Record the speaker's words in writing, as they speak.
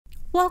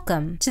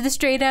Welcome to the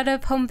Straight Out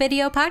of Home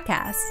Video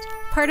podcast,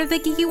 part of the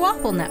Geeky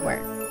Waffle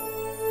Network.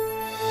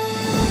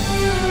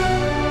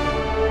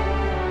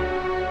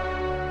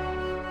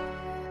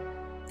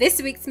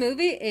 This week's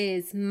movie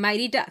is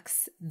Mighty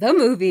Ducks, the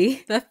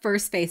movie, The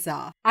First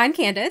Face-Off. I'm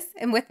Candace,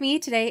 and with me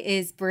today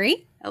is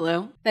Brie.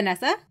 Hello.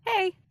 Vanessa.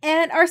 Hey.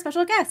 And our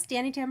special guest,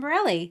 Danny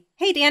Tamberelli.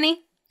 Hey,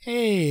 Danny.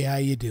 Hey, how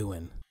you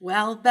doing?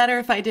 Well, better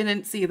if I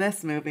didn't see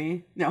this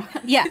movie. No.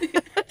 Yeah.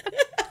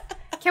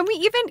 Can we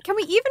even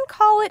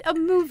call it a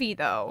movie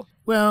though?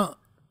 Well,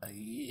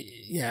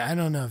 yeah, I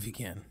don't know if you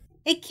can.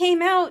 It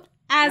came out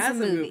as a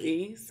movie.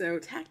 movie. So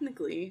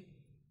technically.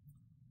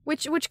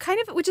 Which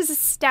is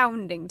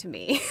astounding to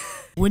me.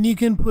 When you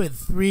can put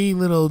three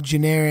little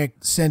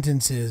generic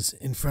sentences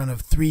in front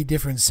of three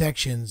different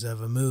sections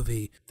of a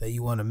movie that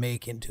you want to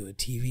make into a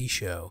TV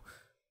show,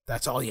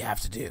 that's all you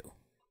have to do.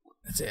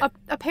 That's it.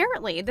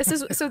 Apparently, this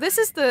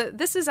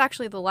is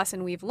actually the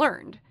lesson we've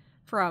learned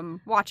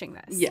from watching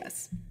this.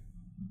 Yes.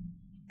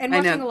 And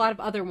watching a lot of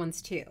other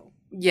ones too.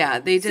 Yeah,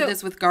 they did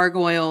this with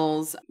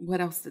Gargoyles. What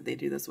else did they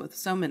do this with?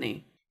 So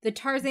many. The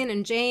Tarzan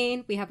and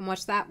Jane, we haven't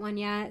watched that one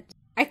yet.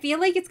 I feel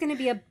like it's going to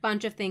be a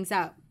bunch of things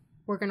out.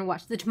 We're going to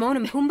watch the Timon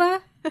and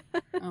Pumbaa.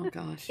 Oh,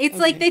 gosh. It's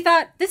like they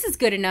thought, this is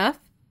good enough.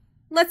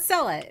 Let's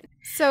sell it.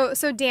 So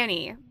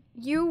Danny,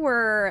 you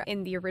were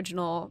in the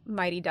original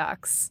Mighty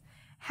Ducks.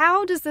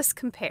 How does this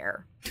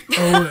compare?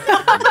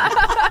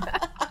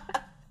 I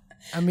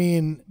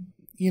mean,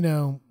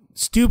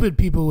 stupid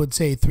people would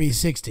say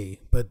 360,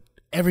 but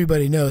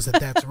everybody knows that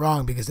that's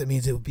wrong because it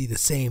means it would be the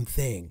same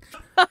thing.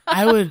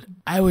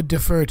 I would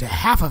defer to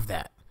half of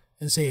that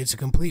and say it's a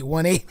complete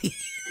 180.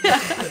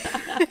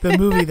 The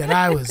movie that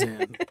I was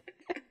in.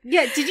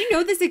 Yeah, did you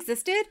know this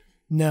existed?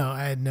 No,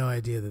 I had no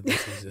idea that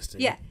this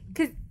existed. Yeah,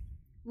 because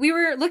we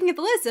were looking at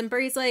the list and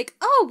Barry's like,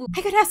 oh,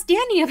 I could ask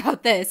Danny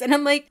about this. And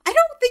I'm like, I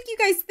don't think you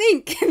guys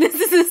think this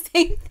is the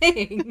same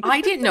thing. I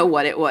didn't know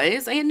what it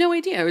was. I had no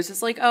idea. I was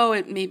just like,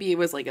 maybe it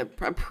was like a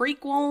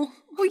prequel.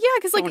 Well, yeah,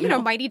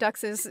 because Mighty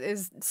Ducks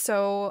is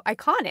so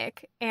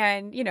iconic,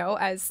 and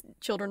as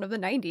children of the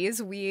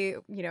 '90s,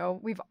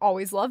 we've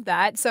always loved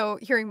that. So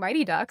hearing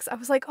Mighty Ducks, I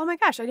was like, oh my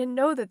gosh, I didn't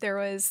know that there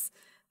was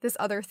this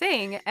other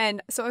thing,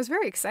 and so I was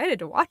very excited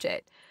to watch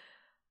it.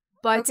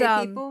 But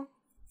okay, people.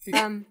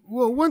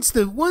 Well, once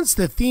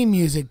the theme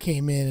music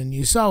came in and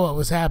you saw what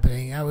was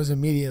happening, I was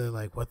immediately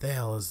like, what the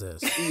hell is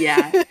this?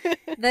 Yeah.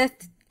 The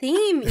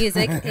theme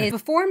music is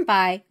performed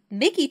by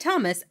Mickey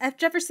Thomas of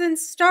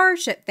Jefferson's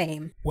Starship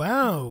fame.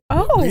 Wow.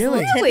 Oh,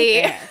 really?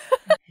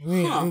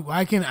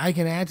 I can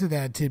add to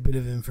that tidbit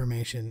of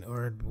information,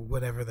 or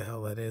whatever the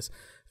hell that is.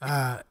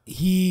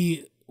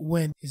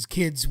 His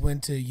kids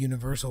went to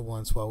Universal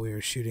once while we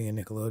were shooting a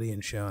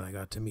Nickelodeon show, and I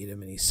got to meet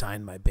him, and he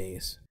signed my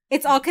bass.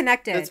 It's all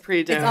connected. That's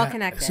pretty dope. It's all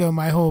connected. So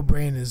my whole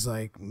brain is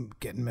like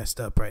getting messed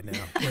up right now.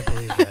 Can't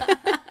believe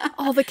that.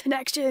 All the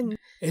connection.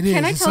 It is.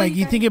 It's like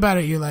you think about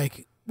it, you're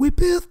like, we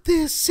built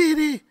this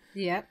city.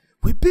 Yep.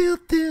 We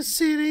built this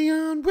city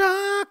on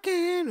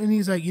rockin'. And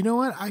he's like, you know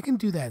what? I can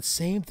do that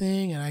same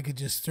thing, and I could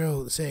just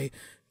say,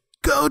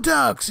 go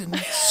Ducks, and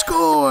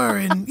score,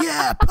 and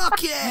yeah,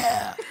 puck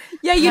yeah.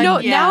 Yeah,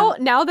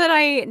 now that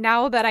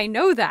I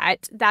know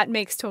that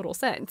makes total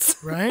sense.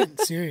 Right?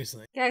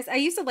 Seriously. Guys, I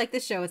used to like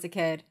this show as a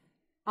kid.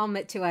 I'll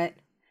admit to it.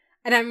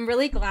 And I'm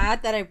really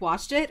glad that I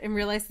watched it and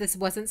realized this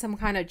wasn't some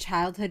kind of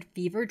childhood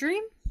fever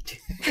dream.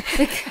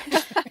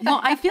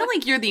 Well, I feel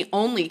like you're the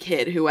only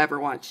kid who ever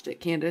watched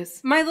it,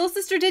 Candace. My little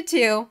sister did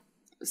too.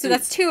 So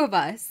that's two of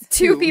us.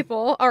 Two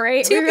people. All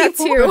right. Two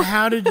people. Two. But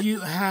how did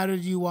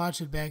you watch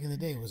it back in the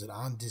day? Was it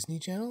on Disney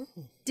Channel?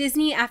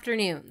 Disney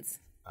Afternoons.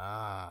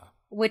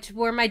 Which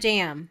were my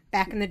jam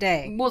back in the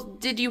day. Well,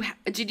 did you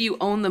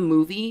own the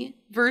movie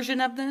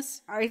version of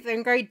this? I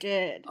think I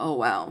did. Oh,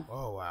 wow.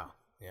 Oh, wow.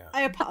 Yeah.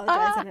 I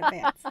apologize in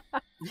advance.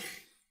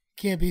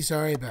 Can't be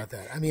sorry about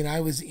that. I mean,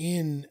 I was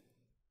in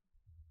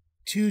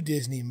 2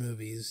 Disney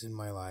movies in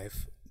my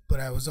life, but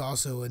I was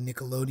also a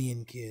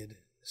Nickelodeon kid.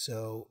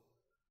 So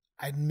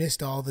I'd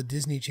missed all the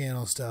Disney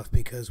Channel stuff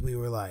because we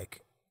were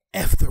like,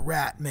 F the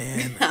rat,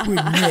 man.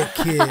 We're Nick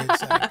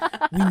kids.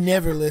 Like, we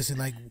never listened.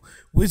 Like,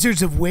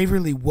 Wizards of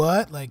Waverly,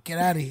 what? Like, get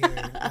out of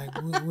here.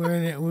 Like, we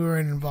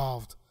weren't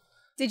involved.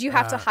 Did you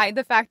have to hide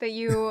the fact that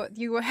you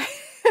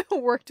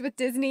worked with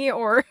Disney,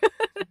 or?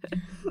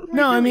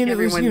 No, I mean, like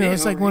it was,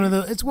 it's like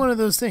it's one of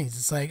those things.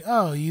 It's like,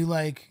 oh, you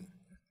like,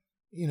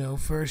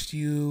 first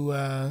you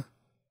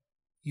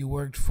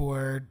worked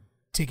for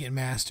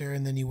Ticketmaster,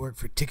 and then you worked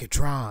for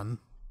Ticketron,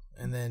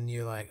 and then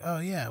you're like, oh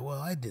yeah,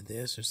 well, I did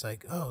this. It's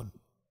like, oh,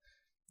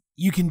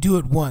 you can do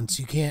it once.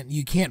 You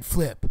can't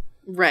flip.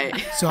 Right.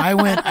 So I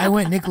went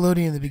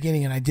Nickelodeon in the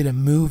beginning, and I did a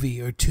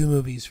movie or 2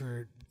 movies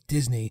for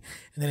Disney,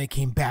 and then I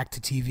came back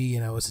to TV,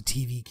 and I was a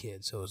TV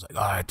kid, so it was like,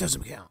 oh, it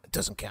doesn't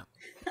count.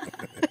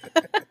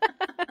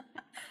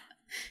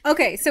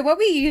 Okay, so what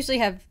we usually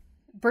have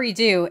Brie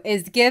do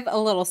is give a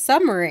little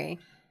summary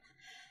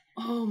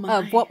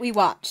of what we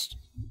watched.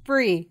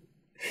 Brie,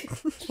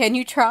 Can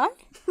you try?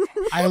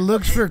 I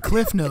looked for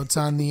cliff notes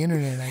on the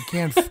internet. I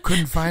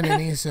couldn't find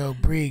any. So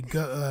Bree,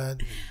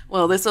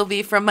 Well, this will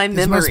be from my this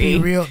memory. must be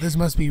real. This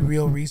must be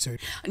real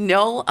research.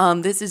 No,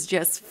 this is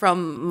just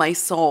from my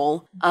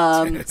soul.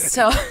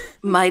 So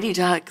Mighty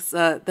Ducks,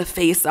 the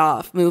Face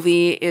Off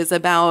movie is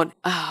about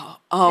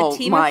A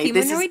team of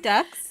humanoid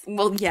ducks.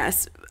 Well,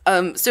 yes.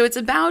 So it's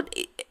about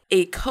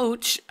a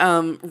coach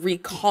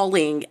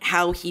recalling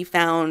how he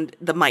found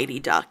the Mighty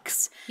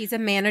Ducks. He's a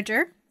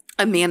manager.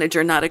 A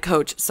manager, not a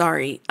coach.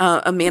 Sorry.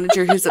 A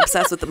manager who's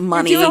obsessed with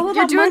money.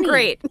 You're doing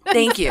great.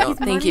 Thank you.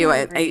 Thank you.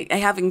 money I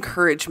have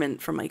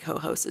encouragement from my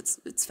co-host.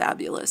 It's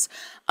fabulous.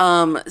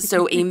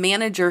 So a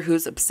manager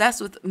who's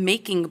obsessed with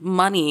making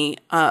money,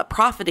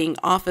 profiting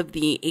off of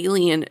the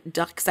alien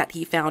ducks that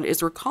he found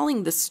is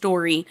recalling the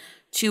story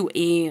to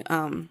a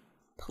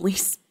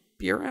police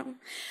bureau.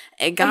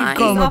 A guy.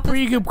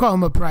 You could call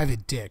him a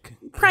private dick.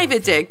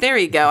 Private dick. There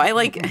you go. I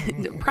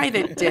like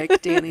private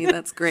dick, Danny.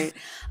 That's great.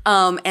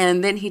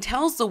 And then he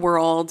tells the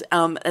world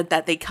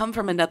that they come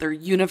from another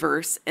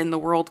universe in the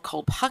world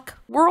called Puck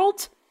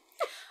World.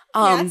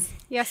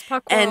 Yes,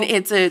 Puck And World.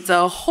 it's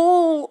a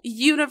whole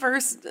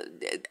universe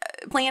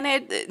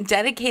planet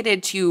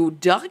dedicated to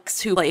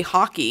ducks who play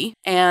hockey,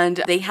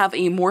 and they have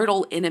a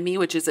mortal enemy,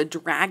 which is a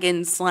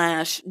dragon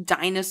 /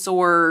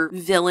 dinosaur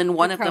villain.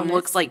 One of them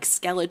looks like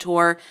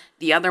Skeletor.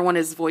 The other one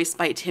is voiced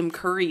by Tim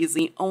Curry. Is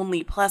the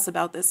only plus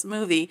about this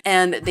movie,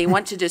 and they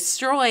want to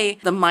destroy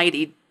the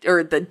mighty.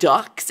 Or the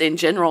ducks in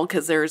general,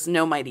 because there's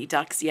no Mighty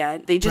Ducks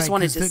yet. They just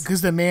wanted to...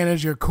 Because the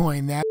manager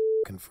coined that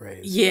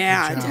phrase.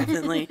 Yeah,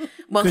 definitely.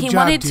 Well, Good he job,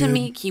 wanted to dude.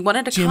 make... He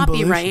wanted to Jim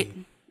copyright...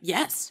 Belushi.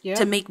 Yes, Yeah.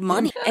 to make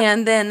money.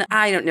 And then,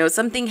 I don't know,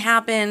 something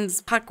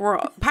happens. Puck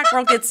World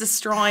gets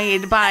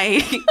destroyed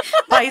by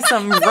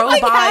some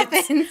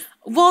robots.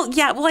 Well,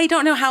 yeah. Well, I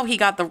don't know how he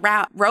got the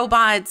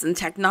robots and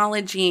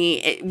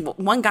technology.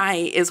 One guy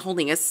is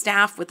holding a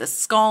staff with a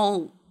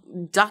skull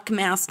duck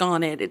mask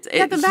on it.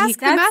 The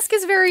mask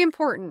is very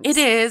important. It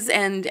is,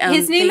 and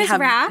His name is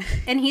Raph,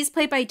 and he's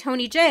played by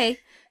Tony Jay,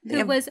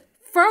 who was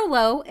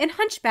Frollo in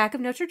Hunchback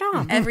of Notre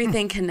Dame.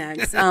 Everything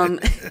connects.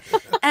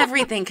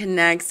 Everything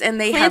connects,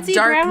 and they Clancy have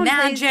dark Brown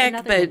plays magic,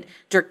 another but one.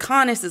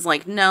 Draconis is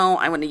like, no,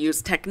 I want to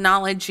use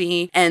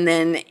technology. And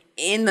then,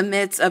 in the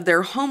midst of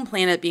their home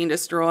planet being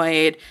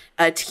destroyed,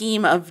 a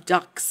team of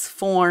ducks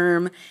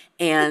form.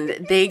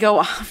 And they go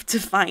off to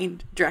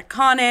find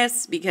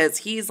Draconis because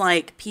he's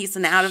like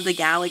piecing out of the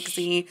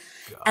galaxy.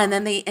 And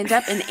then they end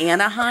up in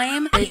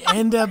Anaheim. They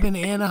end up in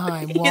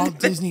Anaheim, Walt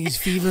Disney's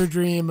fever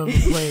dream of a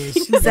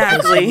place. Exactly.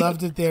 Because he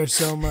loved it there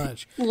so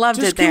much. Loved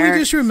it Can there. we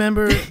just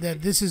remember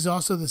that this is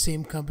also the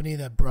same company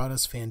that brought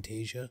us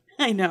Fantasia?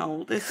 I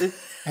know. This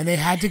is... And they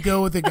had to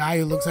go with a guy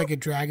who looks like a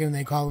dragon and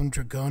they call him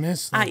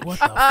Draconis? Like, what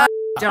the f***?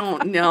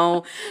 Don't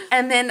know.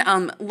 And then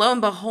lo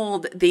and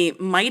behold, the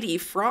Mighty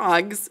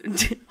Frogs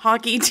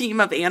hockey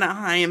team of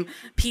Anaheim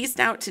pieced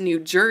out to New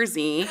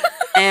Jersey.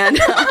 And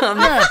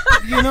Yeah,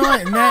 you know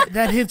what? And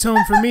that hits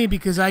home for me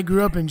because I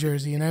grew up in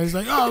Jersey and I was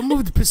like, oh, I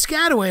moved to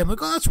Piscataway. I'm like,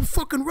 oh, that's from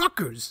fucking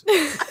Rutgers.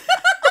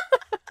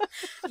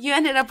 you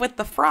ended up with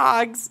the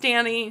frogs,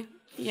 Danny.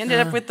 You ended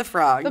up with the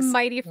frogs. The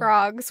Mighty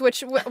Frogs,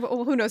 which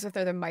who knows if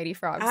they're the Mighty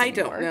Frogs I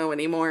anymore. don't know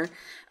anymore.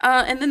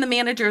 And then the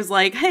manager's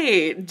like,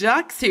 hey,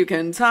 ducks who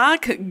can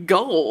talk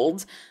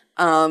gold.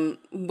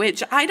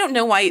 Which I don't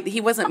know why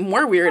he wasn't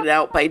more weirded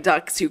out by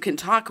ducks who can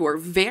talk, who are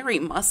very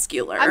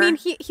muscular. I mean,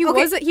 he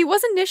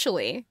was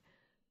initially,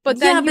 but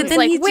then he was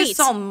like, he wait, just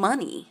saw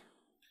money.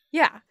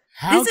 yeah.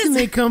 How can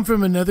they come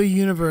from another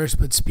universe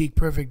but speak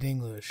perfect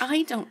English?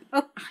 I don't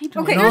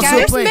Okay, know.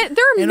 guys, there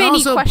are and many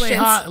also questions.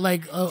 Play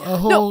like a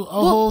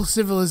whole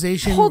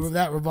civilization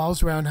that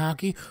revolves around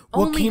hockey.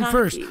 What Only came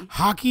first, hockey.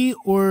 hockey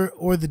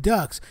or the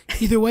Ducks?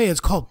 Either way, it's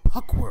called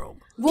Puck World.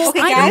 Well, Okay,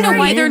 I guys, don't know are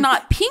why you- they're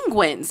not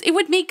penguins. It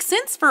would make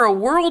sense for a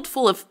world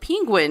full of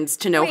penguins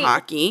to know Wait,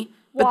 hockey,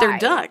 but they're Why?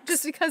 ducks.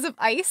 Just because of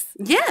ice?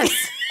 Yes.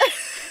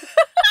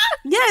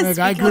 Yes.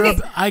 Like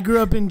I grew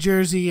up in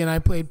Jersey and I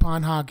played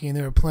pond hockey and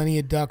there were plenty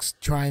of ducks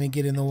trying to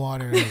get in the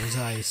water and it was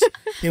ice.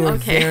 They were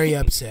very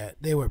upset.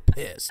 They were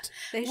pissed.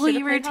 They Well, should've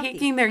you were played hockey.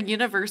 taking their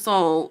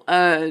universal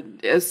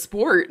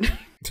sport.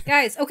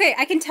 Guys, okay,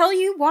 I can tell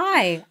you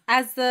why,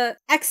 as the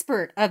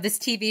expert of this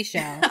TV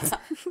show.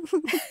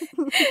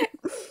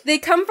 They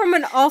come from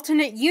an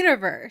alternate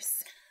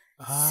universe.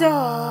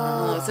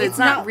 So it's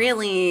not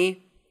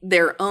really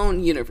their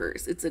own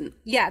universe. It's an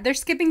Yeah, they're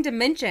skipping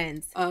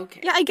dimensions. okay.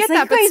 Yeah, I get It's like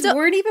that, but you guys still,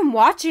 weren't even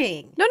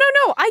watching. no.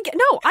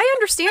 I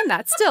understand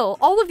that. Still,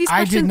 all of these I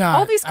questions, did not.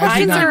 all these I did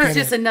questions not are get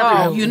just it.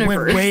 another It universe.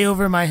 went way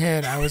over my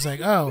head. I was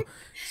like, oh,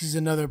 this is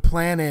another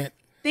planet.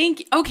 Thank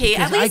you. Okay,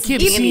 at Because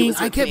least Danny was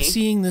with I kept me.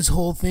 seeing this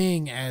whole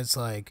thing as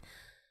like,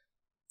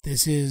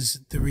 this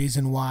is the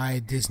reason why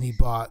Disney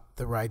bought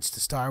the rights to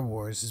Star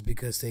Wars is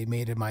because they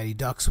made a Mighty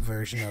Ducks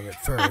version of it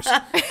first.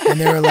 And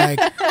they were like,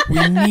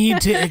 we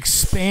need to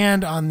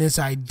expand on this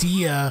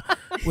idea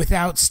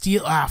without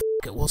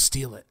we'll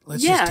steal it.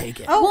 Let's just take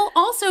it. Oh, well,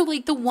 also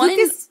like the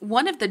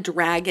one of the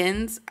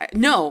dragons,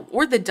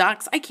 or the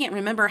ducks, I can't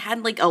remember,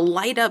 had like a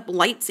light up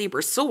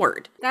lightsaber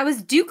sword. That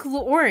was Duke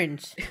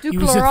L'Orange.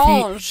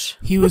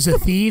 He was a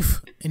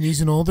thief, and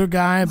he's an older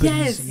guy, but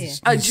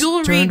he's a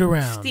jewelry turned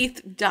around.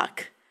 Thief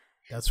duck.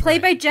 That's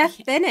played right. by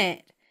Jeff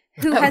Bennett,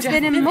 who has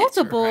been in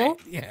multiple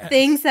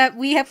things that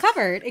we have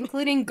covered,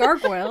 including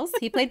Gargoyles.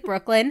 He played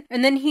Brooklyn,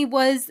 and then he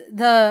was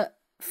the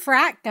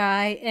frat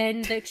guy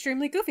in the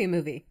Extremely Goofy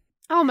movie.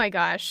 Oh my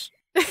gosh.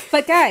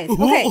 But guys,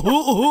 okay.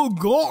 Oh,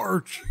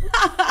 gosh.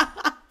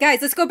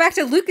 Guys, let's go back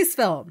to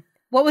Lucasfilm.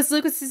 What was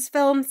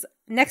Lucasfilm's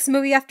next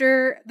movie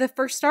after the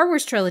first Star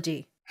Wars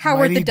trilogy?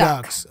 Howard Mighty the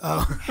Duck. Ducks.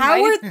 Oh.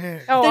 Howard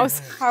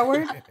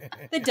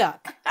the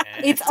Duck.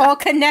 It's all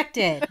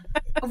connected.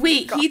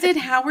 Wait, he did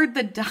Howard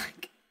the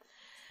Duck.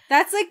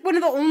 That's like one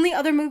of the only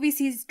other movies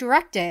he's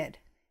directed.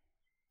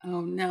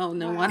 Oh no,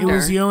 no wonder. It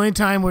was the only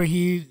time where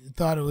he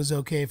thought it was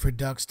okay for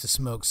ducks to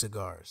smoke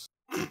cigars.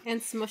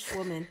 And Smush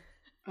Woman.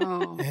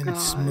 Oh, and gosh.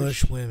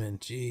 Smush women.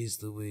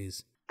 Jeez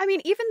Louise. I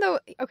mean, even though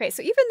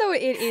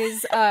it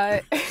is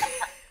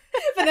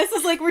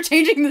Vanessa's like, we're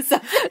changing the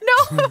subject.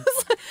 No,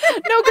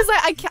 because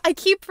I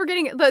keep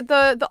forgetting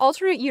the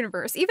alternate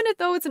universe. Even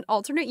though it's an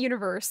alternate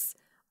universe,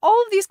 all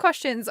of these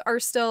questions are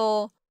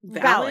still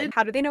valid.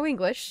 How do they know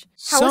English?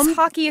 How is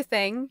hockey a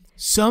thing?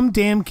 Some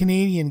damn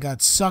Canadian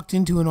got sucked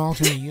into an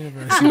alternate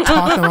universe and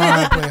taught them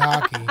how to play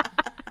hockey.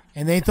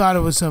 And they thought it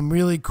was some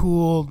really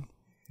cool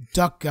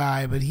duck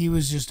guy, but he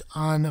was just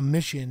on a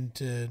mission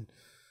to,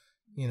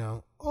 we're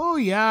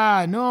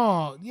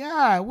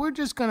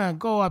just going to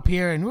go up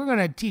here and we're going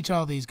to teach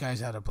all these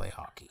guys how to play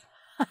hockey.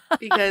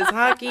 Because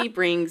hockey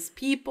brings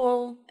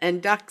people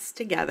and ducks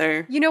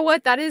together. You know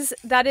what? That is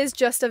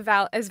just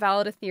as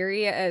valid a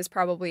theory as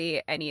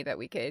probably any that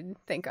we could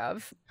think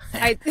of.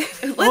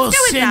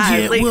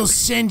 We'll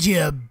send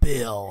you a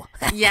bill.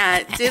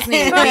 Yeah,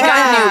 Disney, we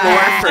got new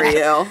lore for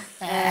you.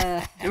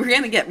 We're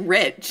gonna get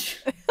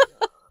rich.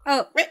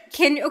 Let's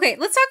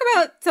talk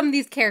about some of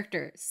these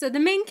characters. So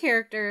the main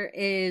character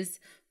is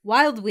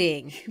Wild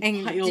Wing,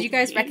 and did you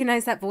guys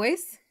recognize that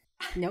voice?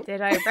 Nope. Did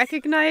I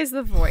recognize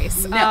the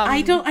voice? No,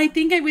 I don't. I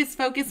think I was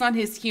focused on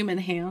his human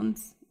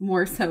hands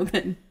more so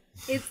than...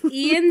 It's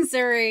Ian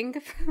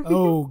Ziering.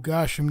 Oh,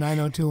 gosh, from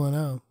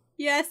 90210.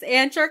 Yes,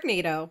 and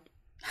Sharknado.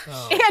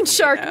 Oh, and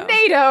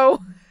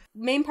Sharknado!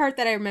 Main part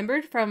that I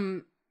remembered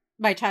from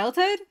my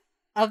childhood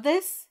of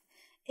this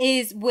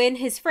is when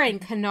his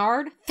friend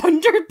Kennard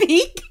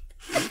Thunderbeak...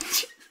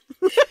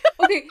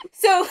 Okay,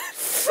 so...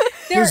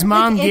 His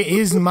mom gave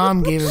him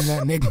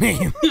that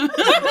nickname.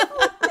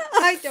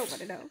 I don't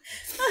want to know.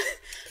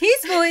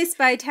 He's voiced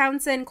by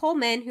Townsend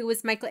Coleman, who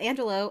was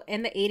Michelangelo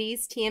in the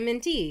 80s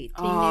TMNT.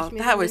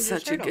 That was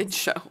such a good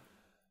show.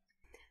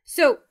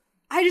 So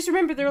I just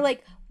remember they were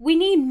like, we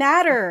need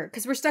matter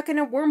because we're stuck in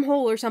a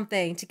wormhole or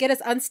something to get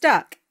us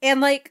unstuck. And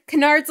like,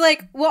 Kennard's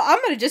like, well, I'm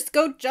going to just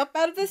go jump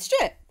out of this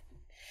ship.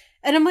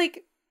 And I'm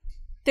like,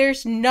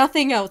 there's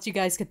nothing else you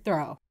guys could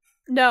throw.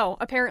 No,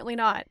 apparently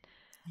not.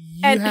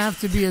 You have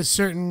to be a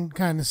certain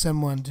kind of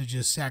someone to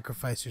just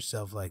sacrifice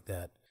yourself like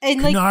that. And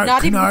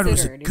Kennard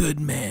was a good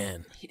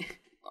man.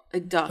 A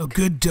duck. A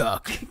good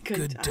duck.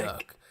 Good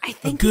duck. I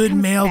think a good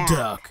male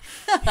duck.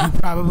 Who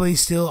probably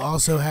still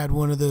also had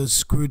one of those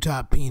screw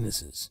top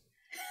penises.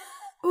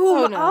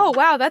 Ooh, oh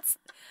wow,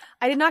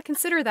 I did not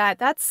consider that.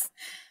 That's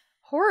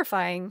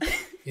horrifying.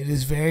 It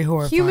is very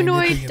horrifying.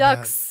 Humanoid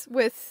ducks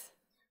with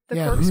the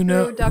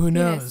corkscrew duck who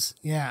knows? penis.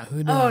 Yeah,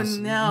 who knows?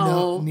 Oh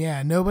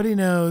no. Nobody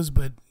knows,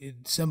 but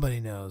somebody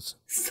knows.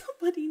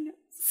 Somebody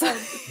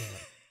knows.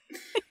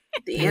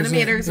 The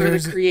animators or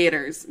the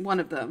creators, one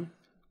of them.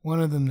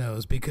 One of them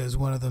knows because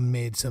one of them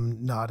made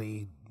some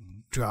naughty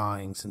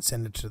drawings and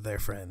sent it to their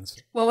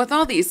friends. Well, with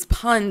all these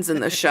puns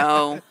in the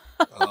show.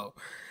 Oh,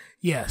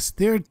 yes,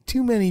 there are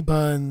too many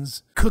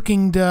puns.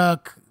 Cooking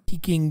duck,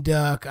 Peking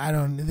duck. I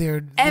don't.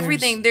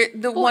 Everything.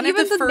 One of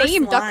the first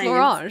name lines. Duck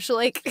L'Orange,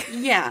 like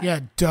yeah,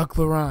 Duck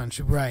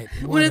L'Orange, right?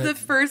 One of the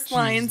first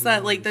lines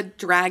that like the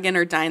dragon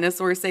or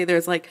dinosaur say,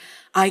 there's like,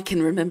 I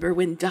can remember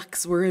when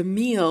ducks were a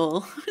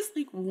meal. I was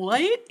like,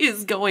 what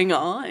is going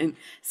on?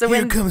 So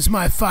here comes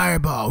my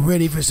fireball,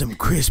 ready for some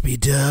crispy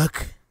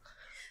duck.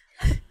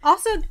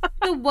 Also,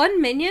 the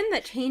one minion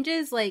that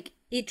changes, like,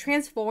 it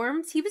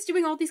transforms. He was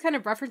doing all these kind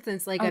of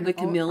references, like the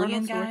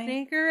chameleon guy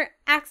Schwarzenegger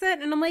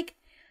accent, and I'm like,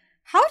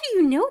 how do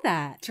you know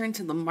that? Turned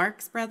to the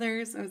Marx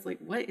Brothers. I was like,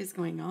 what is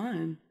going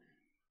on?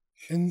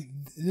 And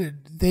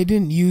they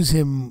didn't use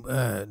him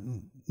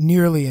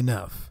nearly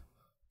enough.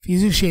 If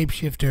he's a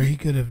shapeshifter, he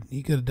could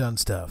have done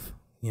stuff,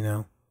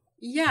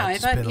 Yeah, I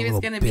thought he was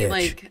going to be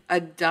like a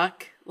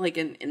duck, like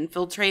an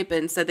infiltrate, but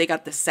instead they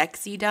got the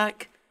sexy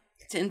duck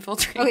to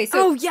infiltrate. Okay,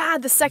 so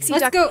the sexy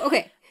duck. Let's go.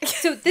 Okay,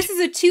 so this is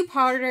a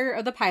two-parter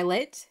of the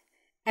pilot,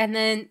 and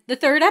then the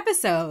third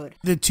episode.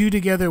 The two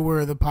together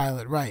were the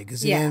pilot, right?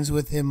 Because it ends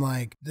with him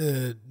like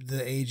the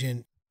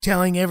agent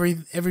telling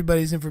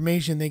everybody's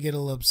information. They get a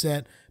little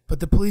upset, But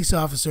the police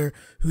officer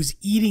who's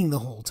eating the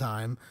whole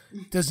time,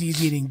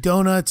 he's eating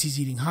donuts, he's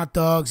eating hot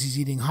dogs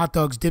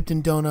dipped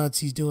in donuts,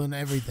 he's doing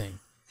everything.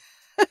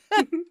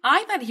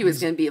 I thought he was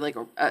going to be like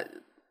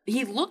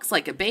he looks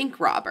like a bank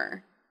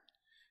robber.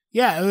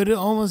 Yeah, it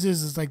almost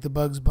is. It's like the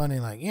Bugs Bunny,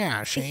 like,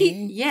 yeah,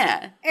 Shane.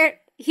 Yeah.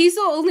 He's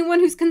the only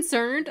one who's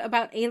concerned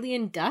about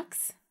alien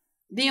ducks?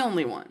 The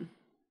only one.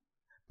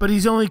 But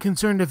he's only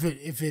concerned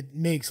if it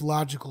makes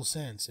logical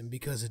sense, and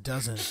because it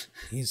doesn't,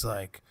 he's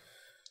like,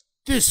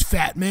 this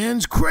fat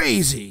man's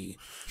crazy.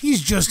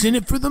 He's just in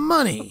it for the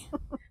money.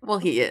 Well,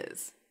 he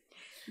is.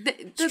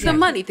 The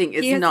money thing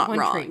is not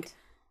wrong. Trait.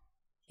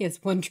 He has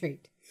one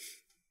trait.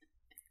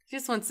 He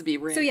just wants to be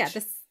rich. So yeah,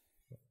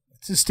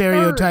 it's a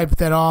stereotype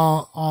that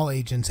all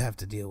agents have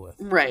to deal with.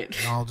 Right.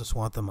 They all just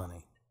want the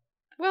money.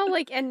 Well,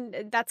 like,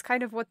 and that's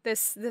kind of what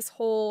this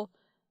whole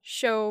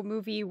show,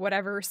 movie,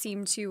 whatever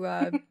seemed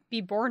to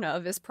be born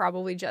of, is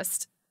probably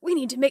just,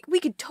 we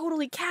could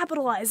totally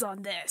capitalize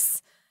on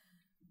this.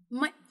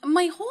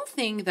 My whole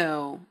thing,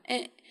 though,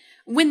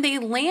 when they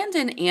land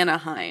in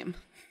Anaheim,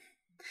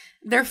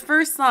 their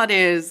first thought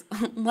is,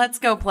 let's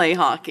go play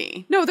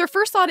hockey. No, their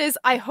first thought is,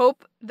 I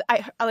hope,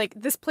 I like,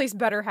 this place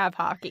better have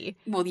hockey.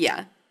 Well,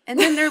 yeah. And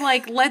then they're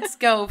like, let's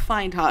go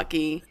find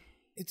hockey.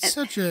 It's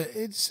such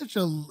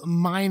a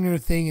minor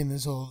thing in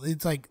this whole.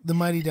 It's like the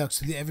Mighty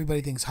Ducks.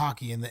 Everybody thinks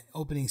hockey, and the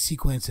opening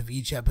sequence of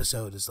each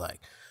episode is like,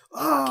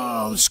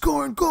 oh,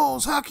 scoring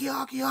goals, hockey,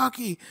 hockey,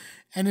 hockey,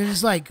 and it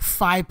is like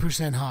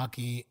 5%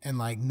 hockey and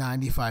like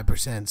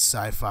 95%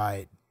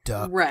 sci-fi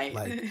duck. Right.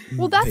 Like,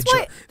 well, that's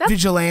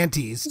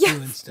vigilantes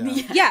doing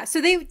stuff. Yeah.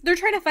 So they're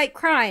trying to fight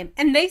crime,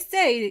 and they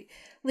say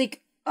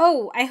like,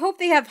 oh, I hope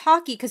they have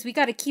hockey because we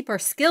got to keep our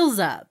skills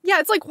up. Yeah,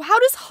 it's like, how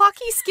does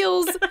hockey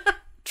skills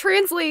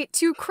translate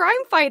to crime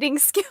fighting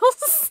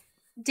skills?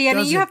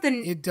 Danny, you have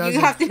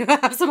to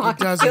have some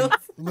hockey skills.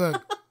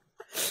 Look,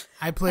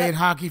 I played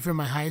hockey for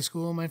my high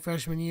school my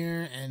freshman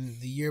year,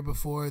 and the year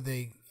before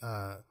they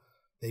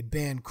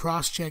banned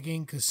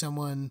cross-checking because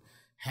someone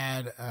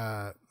had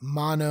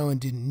mono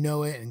and didn't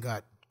know it and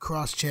got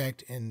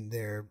cross-checked in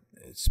their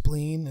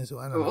spleen. I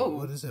don't know.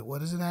 What is it? What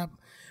does it happen?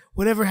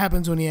 Whatever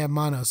happens when you have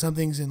mono,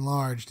 something's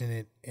enlarged and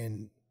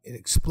it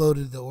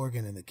exploded the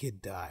organ and the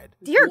kid died.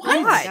 Dear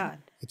God.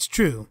 It's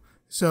true.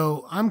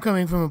 So I'm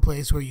coming from a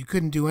place where you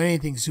couldn't do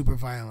anything super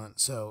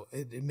violent, so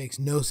it makes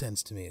no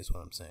sense to me is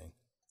what I'm saying.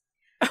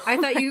 I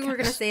thought you were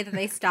going to say that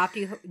they stopped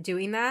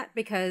doing that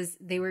because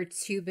they were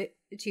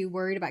too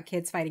worried about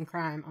kids fighting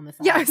crime on the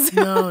side. Yes.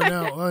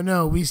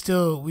 No. We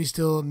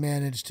still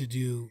managed to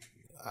do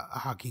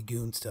hockey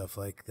goon stuff.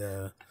 Like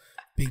the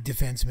big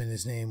defenseman,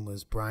 his name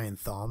was Brian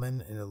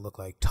Thalman, and it looked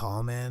like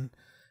Tall Man.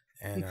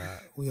 And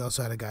we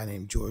also had a guy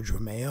named George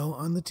Romeo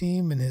on the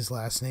team, and his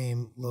last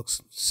name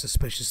looks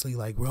suspiciously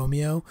like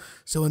Romeo.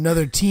 So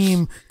another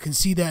team can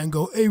see that and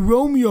go, "Hey,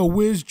 Romeo,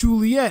 where's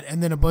Juliet?"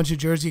 And then a bunch of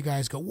Jersey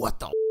guys go, "What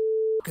the?"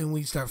 And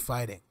we start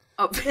fighting.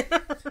 Oh.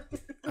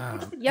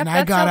 Yep,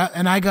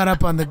 and I got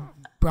up on the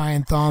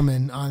Brian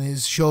Thalman on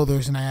his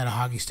shoulders, and I had a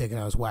hockey stick, and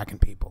I was whacking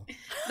people.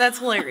 That's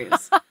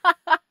hilarious.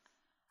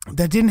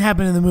 That didn't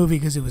happen in the movie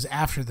because it was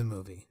after the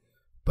movie,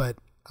 but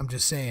I'm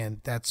just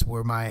saying that's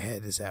where my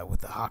head is at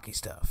with the hockey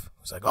stuff.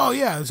 It's like, oh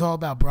yeah, it's all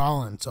about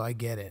brawling, so I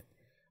get it.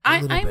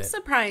 I'm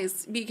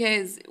surprised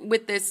because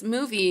with this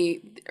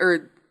movie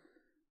or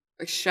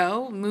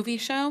movie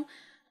show,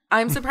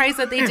 I'm surprised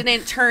that they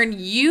didn't turn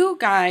you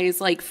guys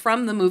like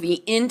from the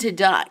movie into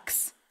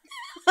ducks.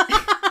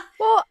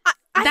 Well,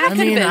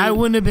 I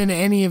wouldn't have been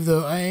any of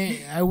the.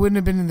 I wouldn't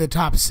have been in the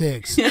top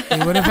 6.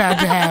 They would have had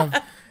to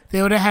have.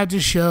 They would have had to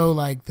show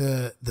like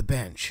the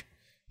bench.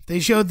 If they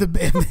showed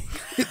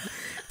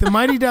the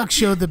Mighty Ducks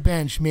showed the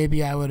bench,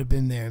 maybe I would have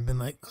been there and been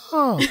like,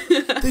 oh,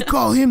 they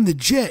call him the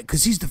Jet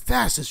because he's the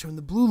fastest from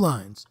the blue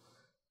lines.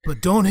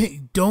 But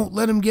don't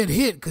let him get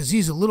hit because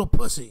he's a little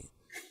pussy.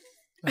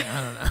 I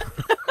don't know.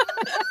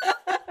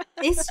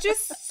 It's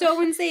just so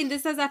insane.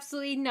 This has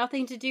absolutely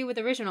nothing to do with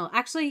the original.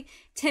 Actually,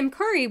 Tim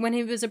Curry, when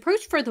he was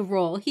approached for the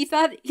role, he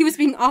thought he was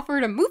being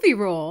offered a movie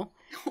role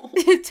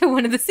to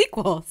one of the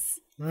sequels.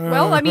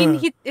 Well, I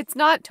mean, it's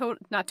not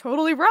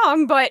totally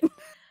wrong, but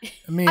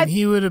I mean,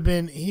 he would have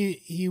been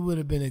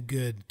a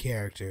good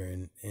character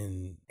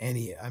in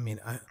any. I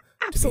mean,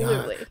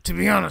 absolutely. To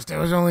be honest, I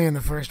was only in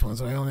the first one,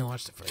 so I only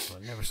watched the first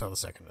one. Never saw the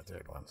second or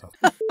third one. So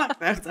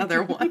Those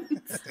other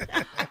ones.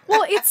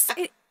 Well, it's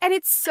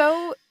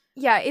so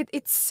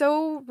it's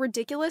so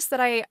ridiculous that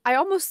I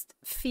almost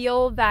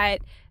feel that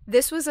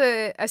this was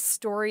a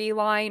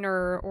storyline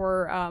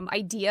or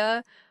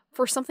idea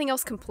for something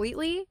else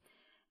completely.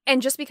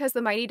 And just because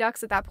the Mighty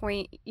Ducks at that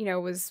point,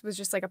 was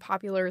just like a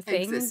popular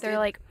thing, they're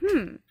like,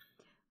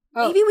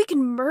 maybe we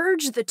can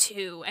merge the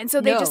two. And so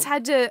they just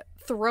had to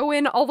throw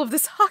in all of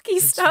this hockey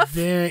stuff.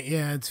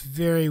 It's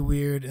very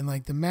weird. And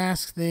like the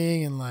mask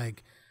thing and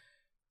like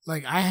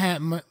I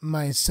had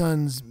my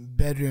son's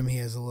bedroom, he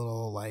has a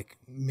little like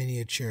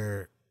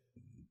miniature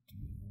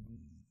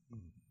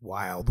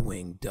wild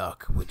wing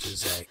duck, which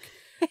is like,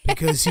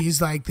 because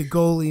he's like the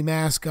goalie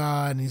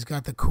mascot and he's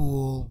got the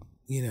cool,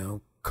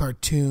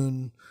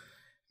 cartoon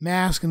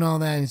mask and all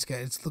that. And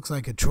it looks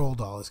like a troll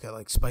doll. It's got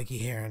like spiky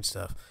hair and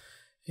stuff.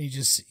 And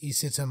he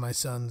sits on my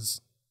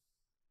son's.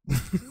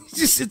 He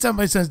just sits on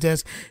my son's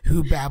desk,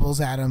 who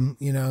babbles at him,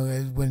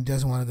 when he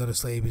doesn't want to go to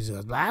sleep. He just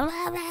goes, blah,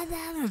 blah, blah, blah.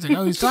 I was like,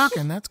 oh, he's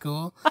talking. That's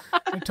cool.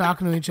 They're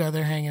talking to each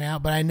other, hanging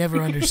out. But I never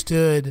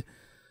understood.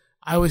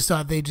 I always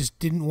thought they just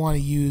didn't want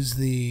to use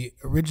the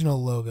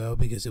original logo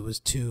because it was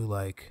too,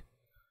 like,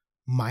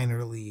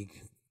 minor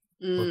league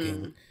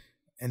looking.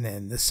 And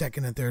then the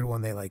second and third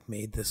one, they, like,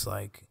 made this,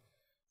 like,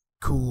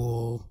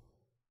 cool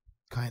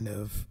kind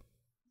of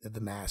the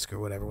mask or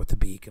whatever with the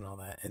beak and all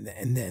that. And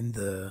then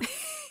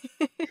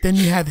then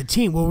you had the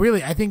team. Well,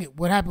 really, I think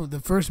what happened, the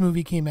first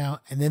movie came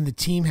out, and then the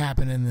team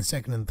happened, and the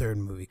second and third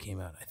movie came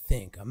out, I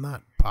think. I'm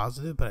not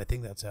positive, but I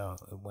think that's how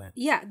it went.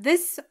 Yeah,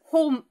 this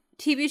whole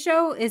TV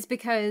show is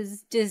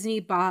because Disney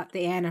bought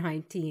the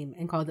Anaheim team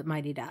and called it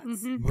Mighty Ducks.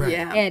 Mm-hmm. Right.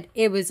 Yeah. And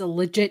it was a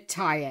legit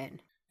tie-in.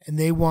 And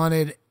they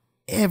wanted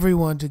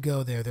everyone to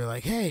go there. They're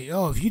like, hey,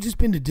 have you just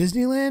been to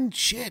Disneyland?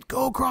 Shit,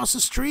 go across the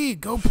street.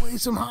 Go play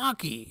some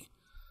hockey.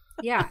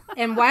 Yeah,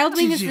 and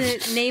Wildwing is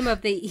the name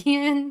of the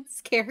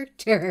Ian's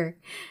character,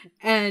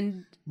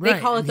 and they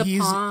call it the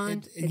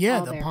pond.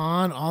 Yeah, the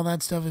pond, all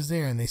that stuff is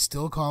there, and they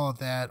still call it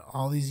that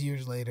all these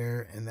years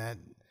later. And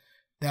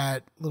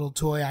that little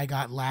toy I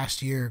got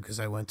last year because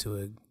I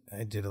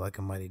did like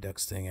a Mighty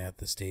Ducks thing at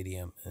the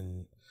stadium,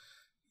 and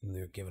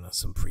they were giving us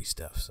some free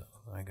stuff, so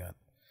I got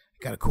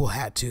a cool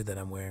hat too that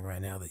I'm wearing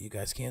right now that you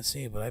guys can't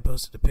see, but I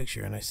posted a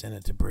picture and I sent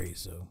it to Bree.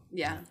 So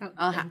yeah,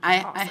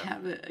 I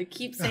have a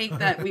keepsake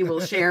that we will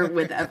share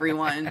with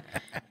everyone.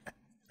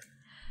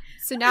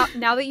 So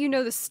now that you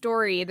know the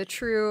story, the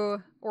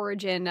true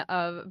origin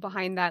of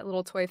behind that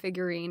little toy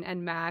figurine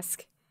and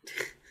mask,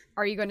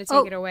 are you going to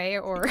take it away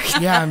or?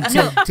 Yeah,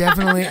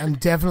 I'm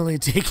definitely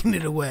taking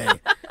it away.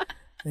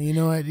 You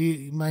know what,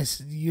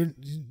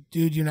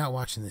 dude, you're not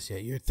watching this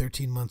yet. You're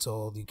 13 months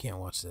old. You can't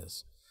watch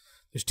this.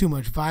 There's too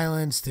much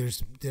violence.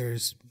 There's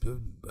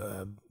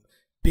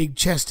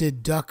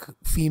big-chested duck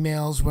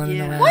females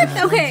running around. What?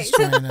 Okay,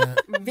 the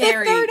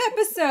third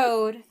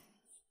episode,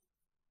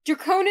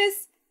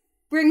 Draconis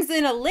brings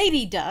in a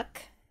lady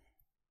duck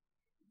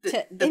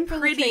the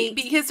pretty,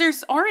 because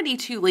there's already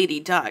two lady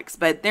ducks,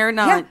 but they're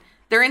not. Yeah.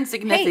 They're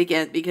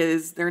insignificant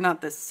because they're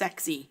not the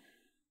sexy.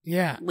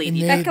 Yeah,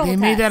 lady. And they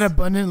made that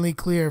abundantly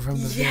clear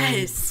from the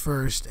very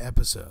first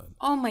episode.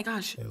 Oh my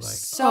gosh, like,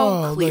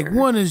 so clear. Like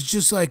one is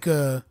just like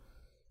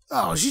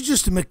she's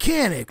just a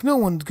mechanic. No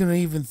one's going to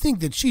even think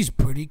that she's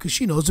pretty because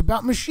she knows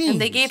about machines.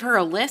 And they gave her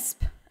a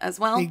lisp as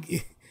well.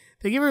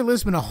 They gave her a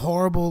lisp in a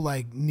horrible,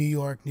 like, New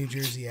York, New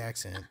Jersey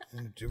accent.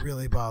 And it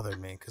really bothered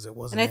me because it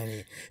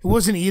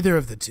wasn't either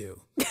of the two.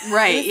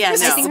 Right, yeah,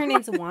 no. I think her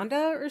name's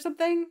Wanda or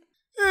something.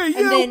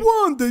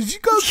 Wanda. She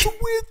got the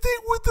weird thing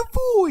with the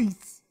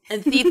voice.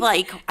 And she's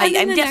like,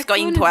 I'm just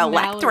going to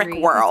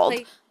electric world.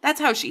 That's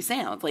how she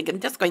sounds. Like, I'm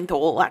just going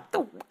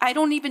to I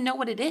don't even know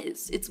what it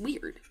is. It's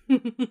weird.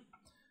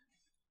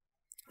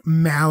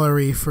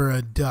 Mallory for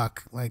a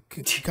duck.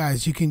 Like,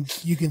 guys, you can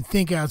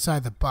think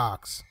outside the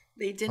box.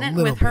 They didn't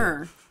with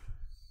her.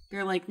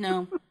 They're like,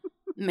 no,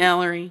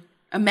 Mallory,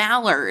 a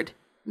mallard.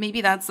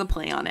 Maybe that's the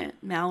play on it.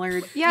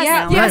 Mallard.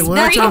 Yeah. Right. Well,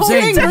 that's what I'm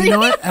saying. You know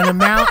what?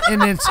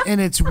 And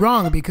it's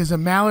wrong because a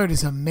mallard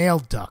is a male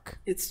duck.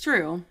 It's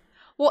true.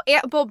 Well,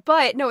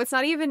 but no, it's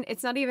not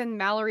even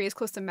Mallory is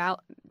close to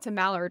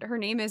Mallard. Her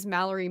name is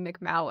Mallory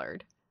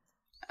McMallard.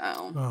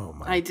 Oh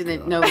my! I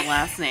didn't know the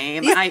last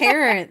name.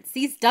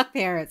 These duck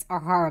parents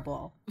are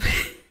horrible.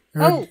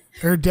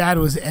 Her dad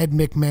was Ed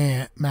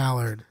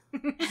McMallard.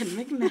 Ed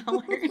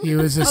McMallard. He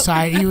was a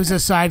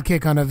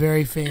sidekick on a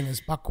very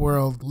famous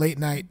Buckworld late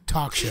night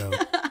talk show.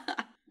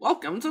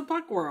 Welcome to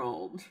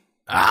Buckworld.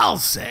 I'll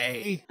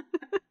say.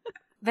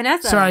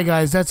 Vanessa. Sorry,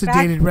 guys. That's a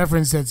dated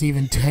reference that's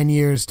even 10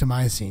 years to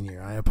my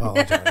senior. I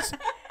apologize.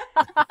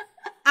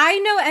 I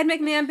know Ed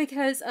McMahon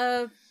because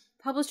of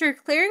Publisher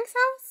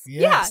Clearinghouse?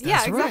 Yes,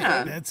 yeah, exactly.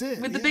 Right. That's it.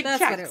 With the big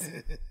checks.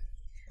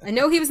 I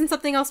know he was in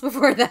something else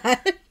before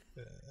that.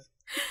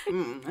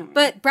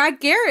 But Brad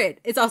Garrett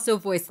is also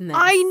voicing this.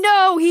 I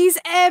know. He's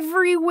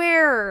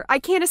everywhere. I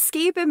can't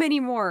escape him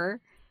anymore.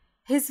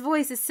 His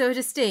voice is so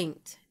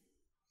distinct.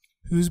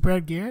 Who's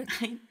Brad Garrett?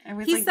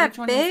 He's that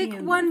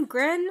big one,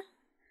 Grin.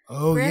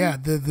 Oh, Grin? Yeah,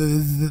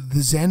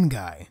 the Zen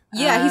guy.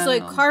 Yeah, he's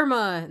like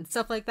karma and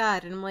stuff like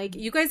that. And I'm like,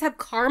 you guys have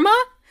karma?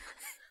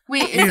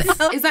 Wait, is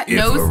that if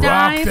Nosedive? A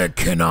rock that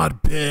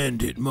cannot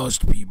bend, it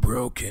must be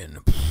broken.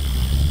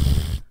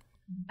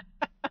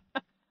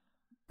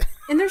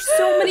 And there's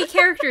so many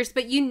characters,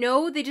 but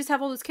they just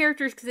have all those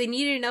characters because they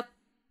needed enough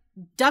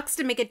ducks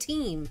to make a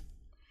team.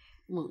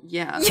 Well,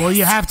 yeah. Yes. Well,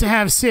 you have to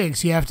have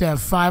 6. You have to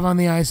have 5 on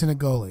the ice and a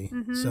goalie.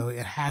 Mm-hmm. So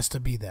it has to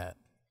be that.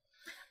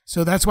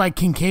 So that's why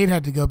Kincaid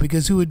had to go,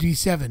 because who would be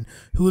 7?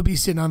 Who would be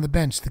sitting on the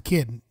bench? The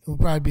kid. It would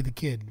probably be the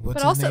kid.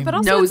 What's his name?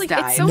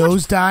 Nosedive.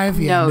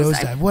 Nosedive? Yeah,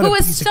 Nosedive. What Who a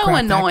was piece so of crap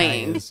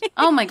annoying. That guy is.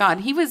 Oh my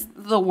God, he was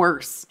the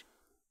worst.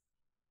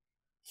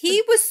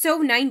 He was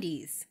so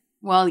 90s.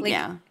 Well,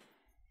 yeah.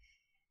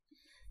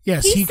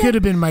 Yes, he could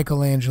have been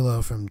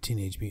Michelangelo from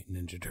Teenage Mutant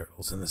Ninja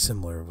Turtles in a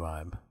similar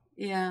vibe.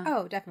 Yeah.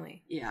 Oh,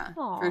 definitely. Yeah,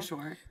 Aw. for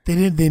sure.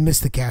 They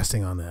missed the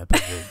casting on that,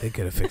 but they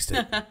could have fixed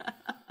it.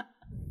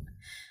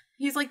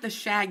 He's like the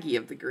Shaggy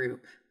of the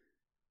group.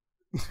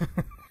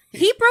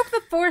 He broke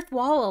the fourth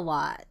wall a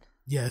lot.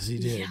 Yes, he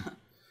did. Yeah.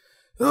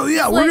 Oh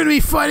yeah, we're gonna be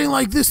fighting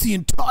like this the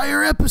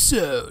entire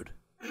episode.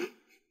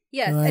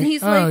 Yes, Like, and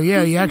he's oh like,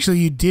 yeah,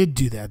 you did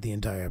do that the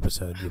entire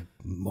episode, you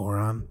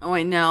moron. Oh,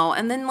 I know.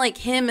 And then like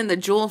him and the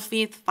Jewel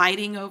Thief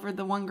fighting over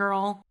the one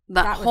girl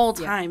that was- whole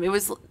yeah. time. It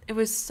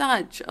was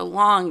such a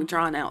long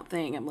drawn out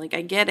thing. I'm like,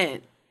 I get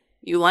it.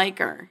 You like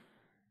her.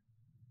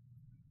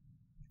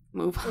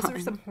 Move those on. are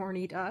some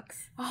horny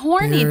ducks.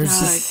 Horny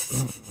There's-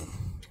 ducks.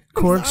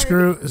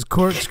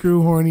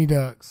 Corkscrew horny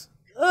ducks.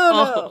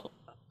 Oh.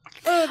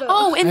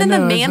 Oh, and I then the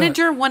know, it's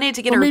manager wanted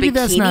to get Well, her maybe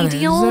that's not bikini it.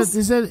 deals.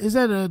 Is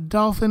that a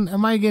dolphin?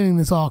 Am I getting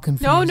this all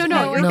confused? No,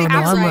 No, you're you're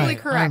absolutely I'm right.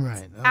 correct. I'm right.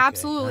 Okay.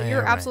 Absolutely, you're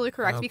All right. absolutely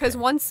correct. Because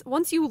Okay.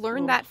 once you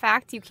learn that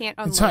fact, you can't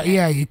unlearn It's hard, it.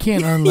 yeah, you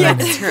can't unlearn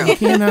That's it. true. You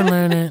can't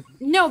unlearn it.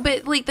 No,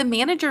 but like the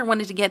manager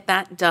wanted to get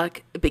that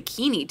duck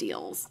bikini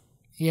deals.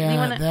 Yeah, You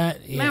wanna-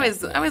 that. Yeah,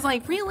 I was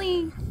like,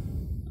 really?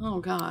 Oh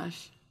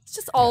gosh. It's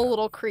just all a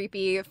little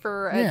creepy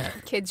for a Yeah.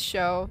 kids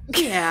show.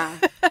 Yeah.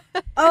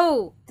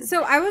 Oh,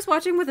 so I was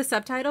watching with the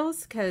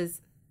subtitles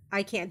because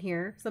I can't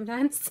hear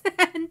sometimes,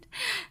 and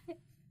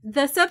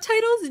the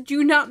subtitles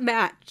do not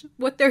match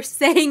what they're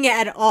saying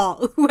at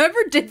all.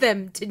 Whoever did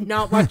them did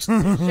not watch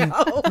the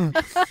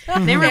show.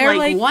 They were They're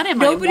like, like, what am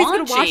nobody's I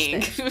gonna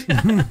watch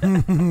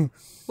watching?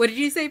 What did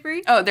you say,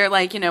 Brie? Oh, they're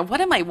like,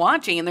 what am I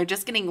watching? And they're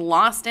just getting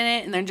lost in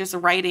it and they're just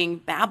writing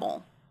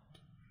babble.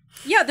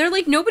 Yeah, they're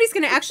like, nobody's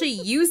gonna actually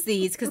use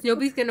these because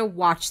nobody's gonna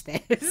watch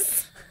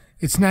this.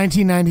 It's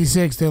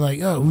 1996. They're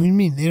like, oh, what do you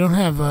mean? They don't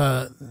have,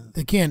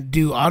 they can't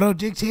do auto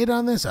dictate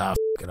on this? Ah, f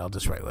it, I'll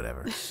just write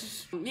whatever.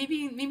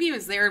 Maybe it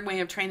was their way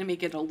of trying to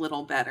make it a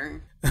little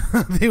better.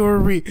 they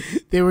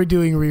were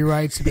doing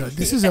rewrites to be like,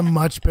 this is a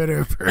much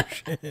better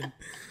version.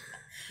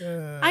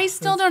 I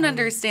still don't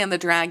understand the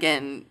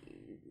dragon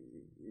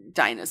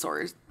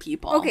dinosaurs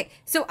people. Okay,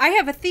 so I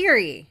have a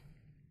theory.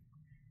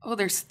 Oh,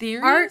 there's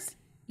theories? Art,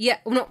 yeah,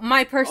 no,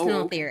 my personal Oh,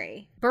 okay.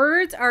 theory.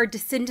 Birds are a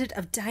descendant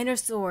of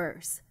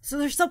dinosaurs, so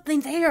there's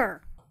something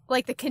there.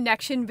 Like the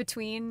connection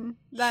between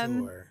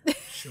them.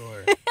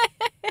 Sure.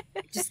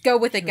 Just go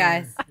with it,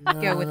 guys.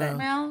 Go with it.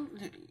 Well,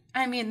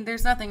 I mean,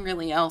 there's nothing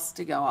really else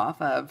to go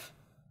off of.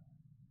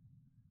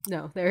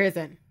 No, there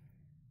isn't.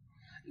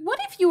 What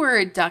if you were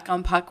a duck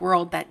on Puck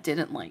World that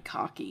didn't like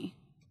hockey?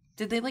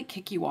 Did they like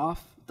kick you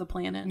off the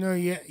planet? No,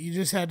 yeah, you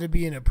just had to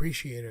be an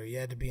appreciator. You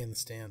had to be in the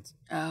stands.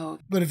 Oh,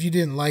 But if you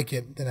didn't like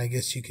it, then I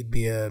guess you could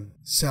be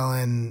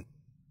selling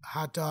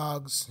hot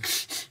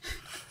dogs,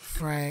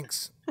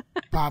 Franks,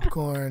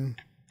 popcorn,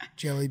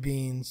 jelly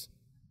beans.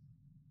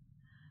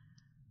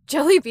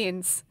 Jelly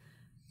beans.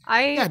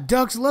 Yeah,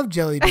 ducks love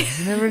jelly beans.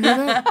 You never knew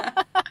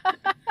that?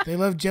 They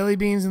love jelly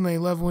beans, and they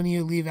love when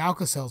you leave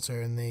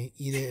Alka-Seltzer and they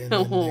eat it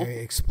and then they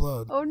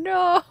explode. Oh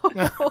no.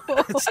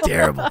 It's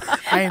terrible.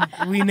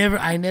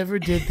 I never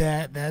did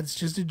that. That's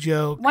just a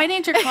joke. why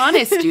didn't your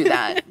Cronus do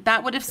that?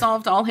 That would have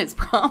solved all his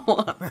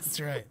problems. That's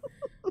right.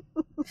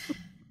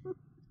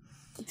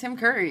 Tim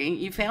Curry,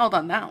 you failed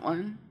on that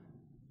one.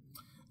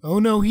 Oh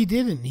no, he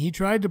didn't. He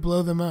tried to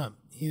blow them up.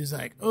 He was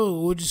like,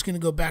 "Oh, we're just gonna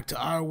go back to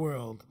our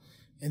world,"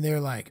 and they're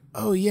like,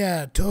 "Oh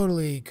yeah,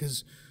 totally."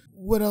 Because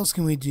what else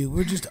can we do?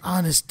 We're just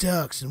honest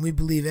ducks, and we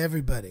believe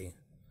everybody,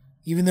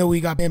 even though we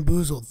got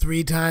bamboozled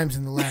 3 times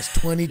in the last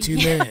 22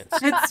 minutes.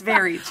 It's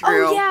very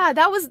true. Oh yeah,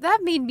 that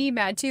made me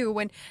mad too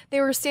when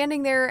they were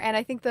standing there, and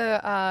I think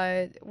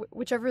the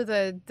whichever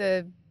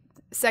the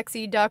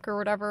sexy duck or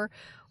whatever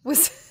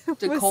was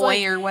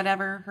Decoy or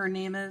whatever her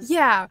name is.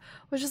 Yeah,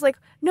 was just like,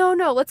 no,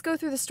 let's go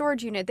through the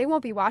storage unit. They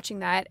won't be watching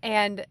that.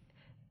 And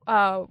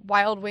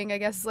Wild Wing, I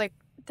guess, is like,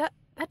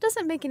 that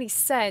doesn't make any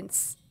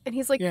sense. And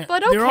he's like, Yeah,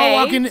 but okay.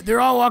 They're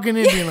all walking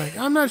in being like,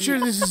 "I'm not sure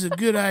this is a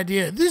good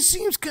idea. This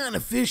seems kind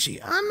of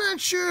fishy. I'm not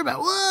sure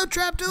about. Whoa,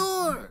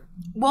 trapdoor."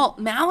 Well,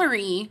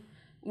 Mallory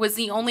was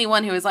the only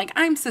one who was like,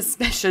 I'm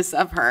suspicious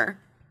of her.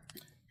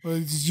 Well,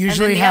 it's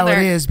usually the how other-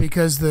 it is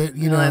because that's true.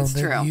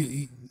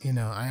 You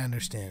know, I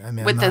understand. I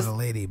mean, With I'm not this- a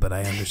lady, but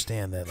I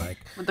understand that, like,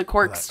 With the like,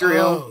 corkscrew.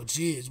 oh,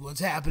 geez, what's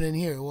happening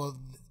here? Well,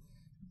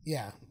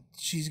 yeah,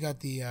 she's got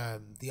the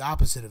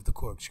opposite of the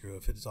corkscrew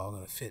if it's all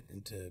going to fit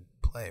into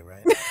play,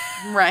 right?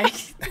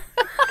 Right.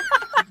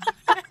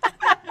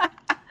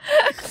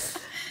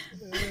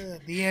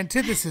 The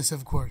antithesis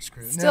of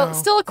corkscrew.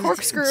 Still a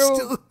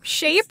corkscrew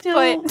shape,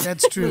 but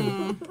That's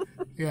true.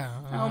 Yeah.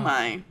 Oh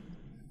my.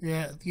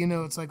 Yeah, you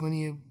know, it's like when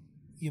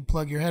you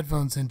plug your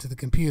headphones into the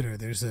computer.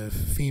 There's a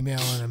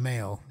female and a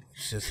male.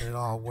 It's just it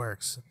all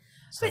works.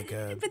 It's like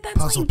a But that's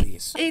puzzle like,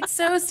 piece. it's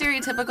so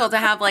stereotypical to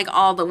have like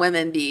all the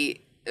women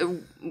be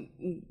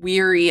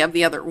weary of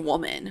the other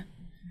woman.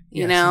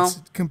 You Yes, know?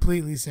 it's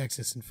completely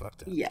sexist and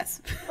fucked up. Yes.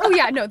 oh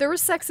yeah, no, there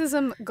was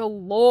sexism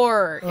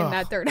galore in Oh,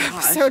 that third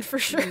episode for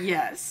sure.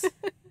 Yes.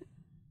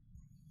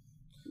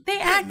 They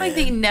act like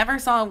they never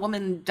saw a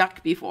woman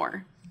duck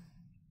before.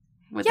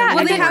 With Yeah, their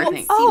and they newborn haven't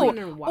thing. seen one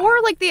in a while.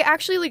 or like they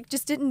actually like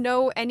just didn't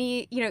know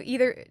any,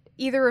 either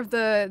either of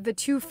the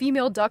two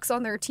female ducks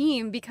on their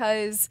team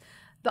because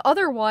the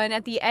other one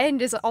at the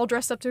end is all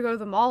dressed up to go to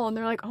the mall, and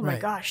they're like, "Oh my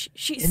gosh,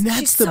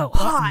 she's so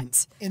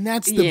hot." And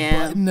that's the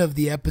button of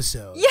the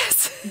episode.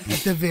 Yes. At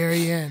the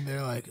very end,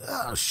 they're like,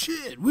 "Oh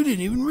shit, we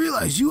didn't even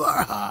realize you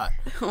are hot."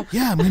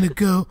 Yeah, I'm gonna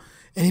go.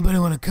 Anybody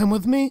want to come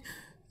with me?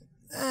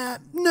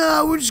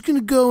 No, we're just gonna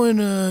go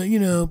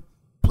and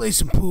play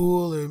some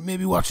pool or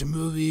maybe watch a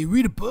movie,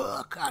 read a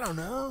book. I don't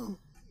know.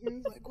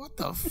 Like, what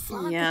the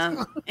fuck?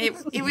 Yeah,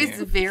 it was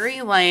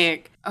very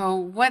like, oh,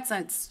 what's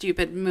that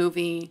stupid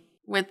movie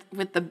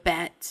with the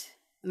bet?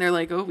 And they're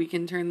like, oh, we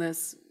can turn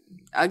this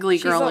ugly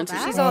girl into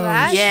She's All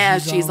That. Yeah,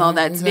 she's all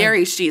that. It's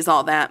very She's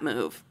All That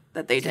move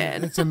that they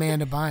did. It's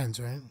Amanda Bynes,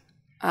 right?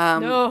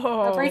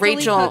 No, Rachel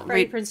Lee Cook,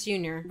 Freddie Prinze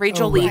Jr.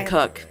 Rachel Lee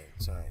Cook.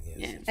 Right. Sorry.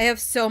 Yes. I have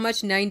so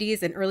much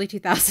 90s and early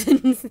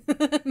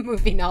 2000s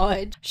movie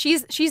knowledge.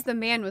 she's the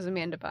man was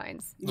Amanda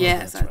Bynes.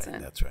 Yes, that's right.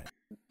 it. That's right.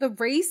 The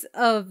race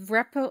of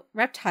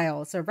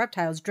reptiles,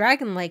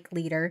 dragon-like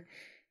leader,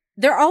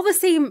 they're all the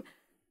same.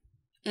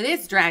 It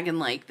is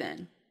dragon-like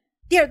then.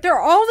 Yeah, they're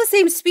all the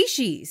same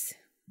species.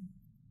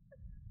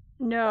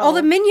 No, All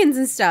the minions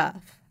and stuff.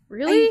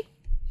 really?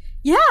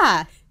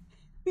 Yeah.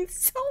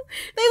 So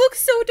they look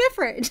so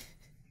different.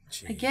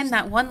 Jeez. Again,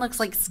 that one looks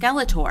like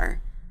Skeletor,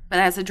 but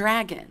as a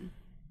dragon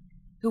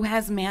who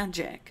has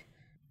magic.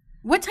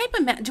 What type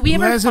of do we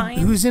ever find?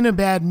 Who's in a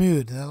bad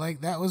mood?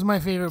 Like, that was my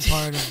favorite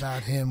part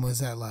about him, was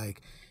that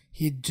like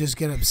he'd just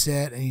get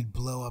upset and he'd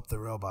blow up the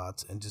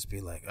robots and just be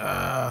like,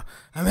 I'm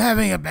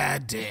having a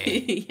bad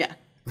day. Yeah.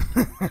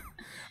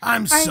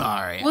 I'm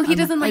sorry. Well, he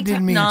doesn't I like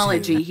didn't mean to."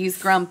 technology.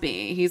 He's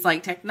grumpy. He's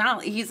like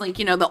technology. He's like,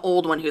 the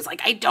old one who's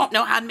like, I don't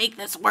know how to make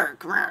this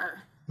work.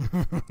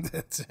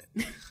 That's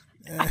it.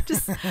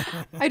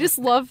 I just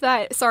love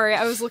that. Sorry,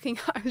 I was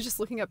just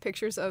looking up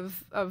pictures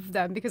of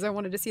them because I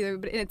wanted to see them.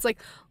 But it's like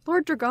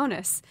Lord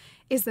Dragonus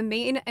is the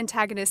main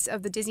antagonist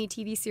of the Disney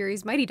TV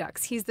series Mighty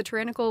Ducks. He's the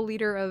tyrannical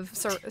leader of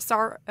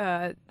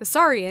the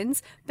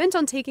Saurians, bent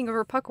on taking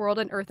over Puck World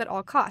and Earth at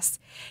all costs.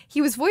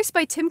 He was voiced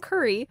by Tim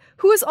Curry,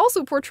 who has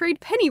also portrayed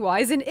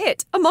Pennywise in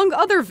It, among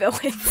other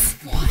villains.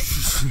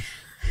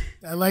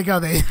 I like how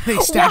they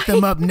stack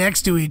them up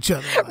next to each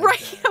other. Like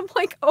Right? I'm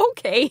like,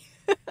 okay.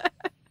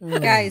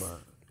 Guys,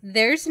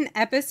 there's an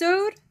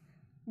episode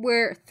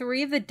where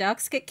 3 of the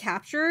ducks get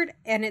captured,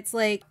 and it's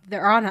like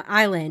they're on an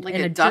island, Like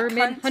and a a duck German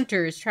hunt?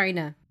 hunter is trying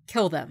to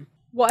kill them.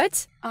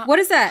 What? What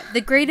is that?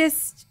 The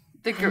greatest...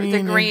 The I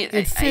mean, great.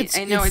 It fits,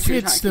 I know it what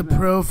you're fits talking the about.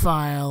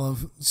 profile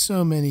of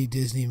so many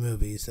Disney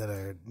movies that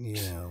are,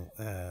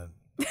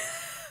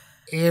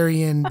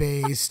 Aryan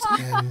based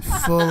and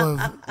full of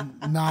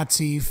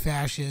Nazi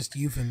fascist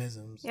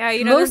euphemisms. Yeah,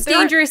 Most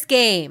dangerous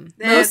game.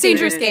 That's Most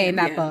dangerous it, game,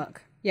 that yeah.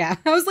 book. Yeah.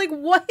 I was like,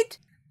 what?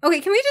 Okay,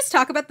 can we just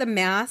talk about the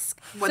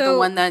mask? What, So the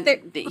one that there-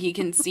 he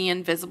can see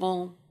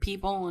invisible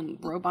people and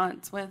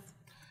robots with?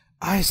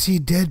 I see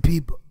dead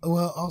people,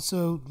 well,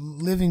 also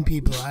living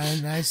people.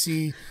 I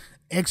see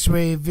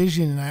X-ray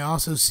vision, and I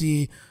also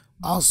see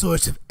all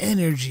sorts of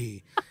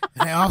energy.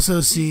 And I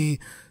also see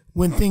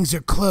when things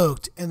are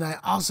cloaked, and I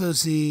also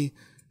see...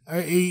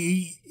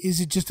 is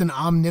it just an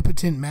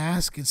omnipotent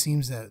mask? It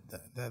seems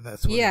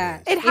that's what Yeah.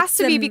 it is. It has It's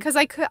to be because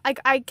I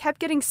kept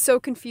getting so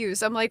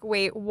confused. I'm like,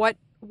 wait, what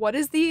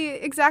is the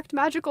exact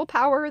magical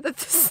power that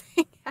this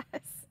thing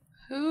has?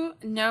 Who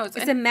knows?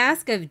 It's a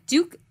mask of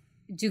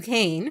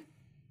Duquesne.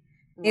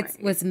 It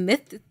Right. was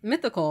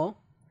mythical.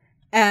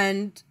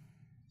 And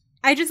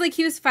I just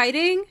he was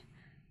fighting,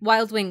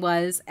 Wild Wing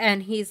was,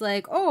 and he's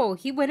like, oh,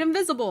 he went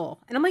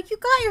invisible. And I'm like, you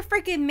got your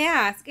freaking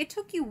mask. It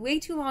took you way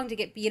too long to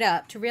get beat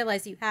up to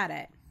realize you had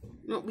it.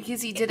 Well,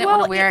 because he didn't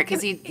want to wear it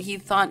because he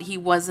thought he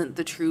wasn't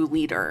the true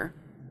leader.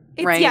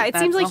 Right? Yeah, it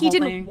That's seems the like he whole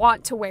didn't thing.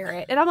 want to wear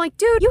it. And I'm like,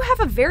 dude, you have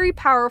a very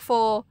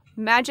powerful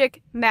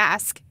magic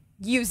mask.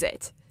 Use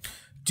it.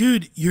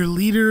 Dude, your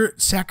leader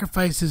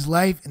sacrificed his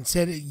life and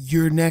said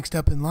you're next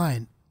up in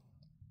line.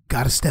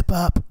 Gotta step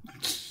up.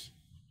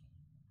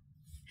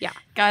 Yeah.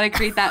 Gotta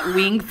create that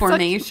wing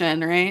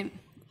formation, right?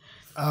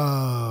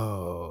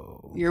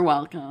 Oh. You're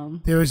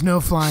welcome. There was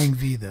no flying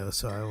V, though,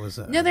 so I was...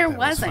 No, there that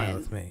was fine wasn't.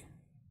 with me.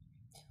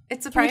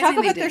 It's Can we surprising talk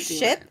they about did their do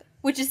ship, it.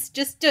 which is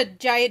just a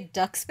giant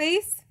duck's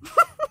face?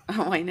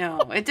 Oh, I know.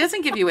 It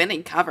doesn't give you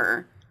any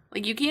cover.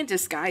 Like, you can't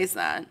disguise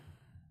that.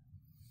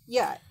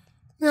 Yeah.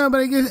 No,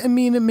 but I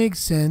mean, it makes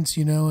sense.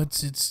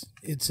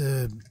 It's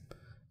a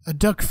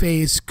duck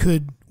face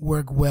could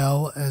work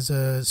well as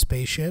a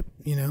spaceship.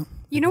 You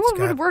know what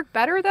would work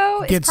better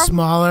though? Get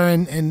smaller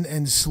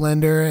and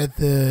slender at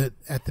the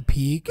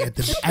peak at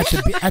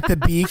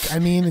the beak. I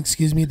mean,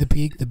 excuse me, the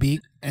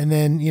beak, and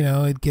then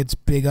it gets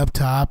big up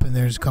top, and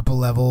there's a couple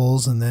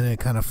levels, and then it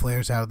kind of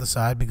flares out of the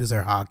side because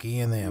they're hockey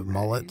and they have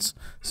mullets,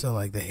 so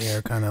like the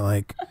hair kind of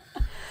like,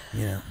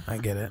 I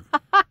get it.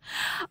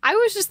 I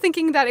was just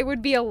thinking that it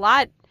would be a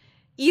lot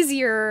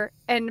easier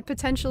and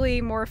potentially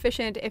more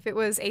efficient if it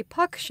was a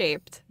puck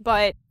shaped,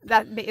 but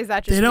that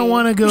just They don't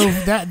want to go.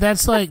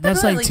 That's like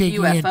like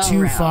taking it UFO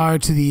too route. far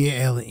to the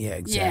alien. Yeah,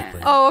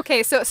 exactly. Oh,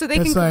 okay. So they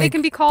That's can like, they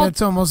can be called.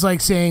 That's almost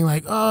like saying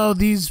like, oh,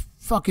 these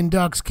fucking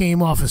ducks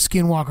came off of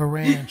Skinwalker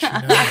Ranch. You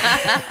know?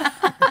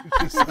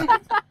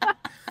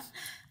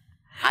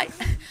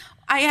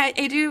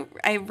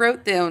 I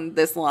wrote down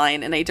this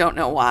line and I don't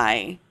know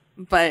why,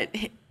 but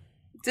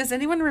does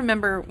anyone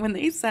remember when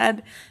they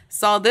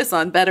saw this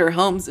on Better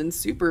Homes and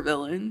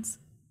Supervillains?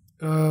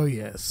 Oh,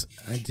 yes.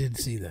 I did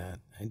see that.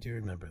 I do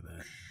remember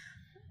that.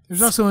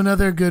 There's also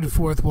another good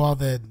fourth wall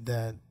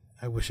that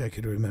I wish I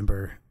could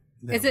remember.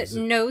 Is it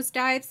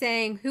Nosedive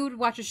saying, who would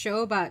watch a show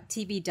about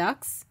TV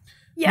ducks?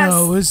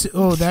 Yes.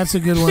 No, that's a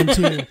good one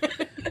too.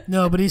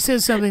 No, but he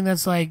says something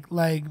that's like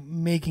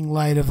making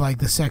light of like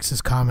the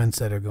sexist comments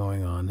that are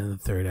going on in the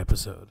third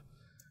episode.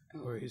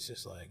 Where he's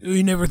just like, oh,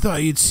 you never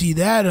thought you'd see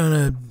that on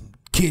a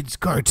kid's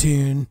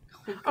cartoon.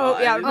 Oh,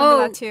 yeah, I remember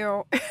that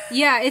too.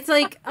 Yeah, it's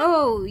like,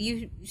 oh,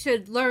 you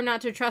should learn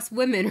not to trust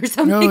women or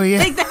something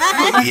like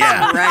that.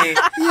 Yeah, right.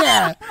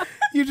 Yeah.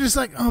 You're just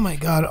like, oh my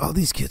God, all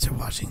these kids are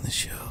watching the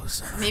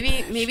shows.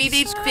 Maybe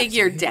they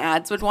figured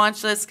dads would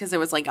watch this because it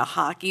was like a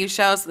hockey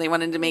show, so they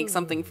wanted to make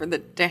something for the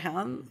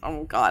dad.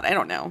 Oh God, I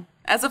don't know.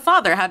 As a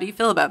father, how do you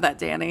feel about that,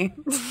 Danny?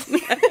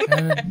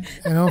 I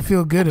don't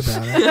feel good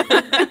about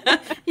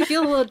it. You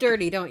feel a little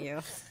dirty, don't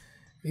you?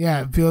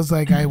 Yeah, it feels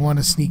like I want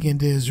to sneak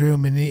into his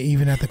room, and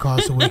even at the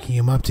cost of waking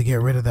him up to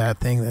get rid of that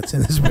thing that's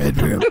in his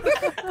bedroom.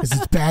 Because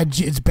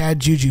it's bad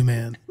juju,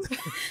 man.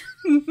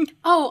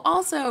 Oh,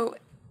 also,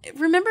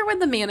 remember when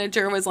the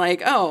manager was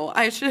like, oh,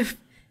 I should,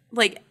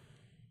 like,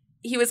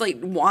 he was like,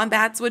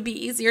 wombats would be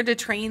easier to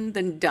train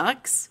than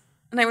ducks?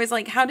 And I was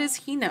like, how does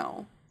he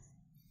know?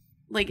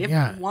 Like, if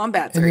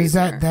wombats are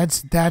easier.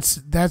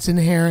 That's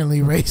inherently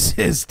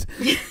racist.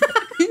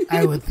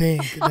 I would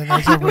think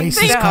that's a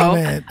racist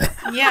comment.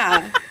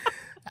 Yeah.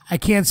 I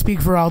can't speak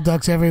for all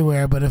ducks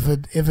everywhere, but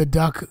if a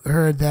duck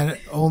heard that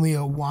only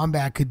a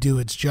wombat could do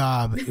its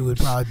job, it would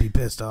probably be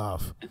pissed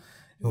off. It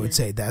would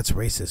say, that's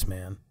racist,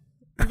 man.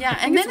 Yeah,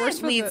 and then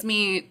it leads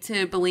me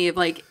to believe,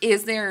 like,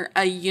 is there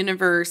a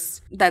universe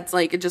that's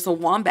like just a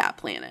wombat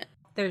planet?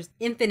 There's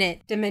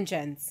infinite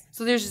dimensions.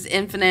 So there's just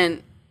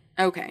infinite.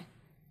 Okay.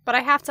 But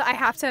I have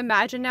to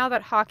imagine now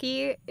that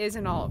hockey is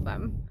in all of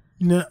them.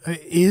 No,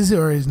 is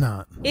or is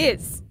not?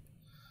 Is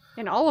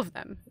in all of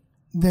them.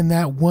 Then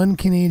that one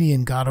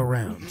Canadian got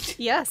around.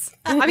 Yes.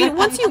 I mean,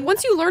 once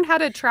you learn how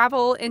to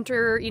travel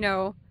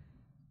interdimensionally,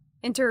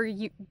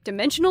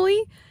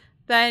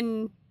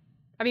 then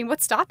I mean,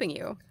 what's stopping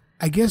you?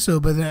 I guess so,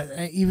 but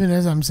even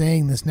as I'm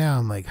saying this now,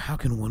 I'm like, how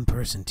can one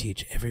person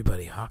teach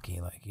everybody hockey?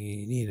 Like,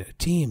 you need a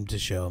team to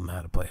show them how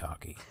to play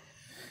hockey.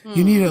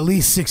 You need at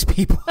least 6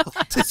 people.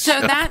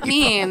 So that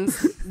means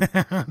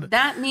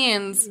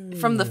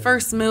from the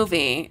first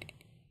movie,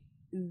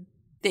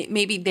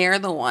 maybe they're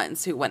the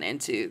ones who went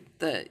into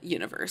the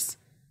universe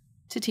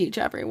to teach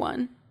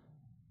everyone.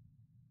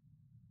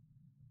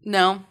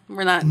 No,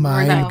 we're not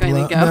going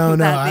to go with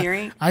that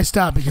theory. I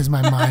stopped because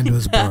my mind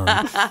was blown.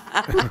 I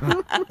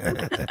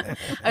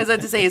was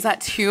about to say, is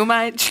that too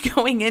much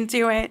going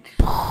into it?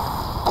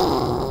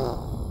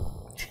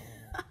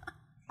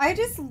 I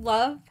just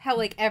love how,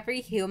 like, every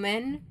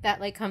human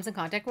that, like, comes in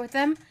contact with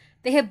them,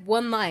 they have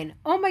one line.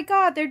 Oh my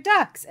God, they're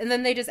ducks. And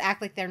then they just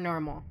act like they're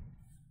normal.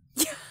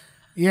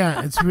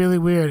 Yeah, it's really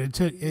weird.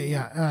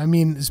 I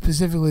mean,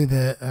 specifically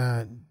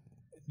the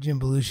Jim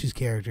Belushi's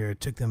character,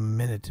 it took them a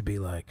minute to be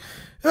like,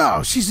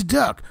 oh, she's a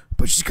duck,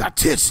 but she's got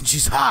tits and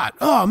she's hot.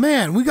 Oh,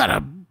 man, we got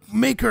to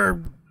make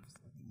her,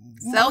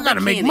 we got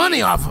to make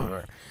money off of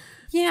her.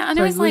 Yeah, and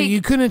it was like,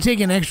 you couldn't take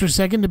an extra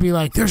second to be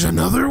like, there's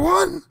another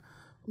one?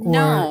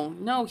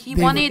 No, he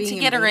wanted to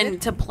get her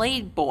into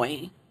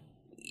Playboy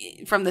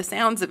from the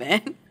sounds of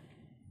it.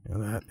 Well,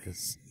 that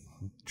is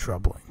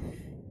troubling.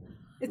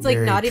 It's like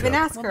not even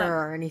ask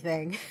her or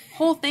anything.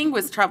 Whole thing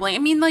was troubling. I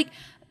mean, like,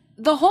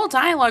 the whole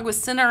dialogue was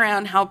centered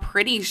around how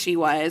pretty she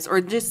was,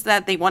 or just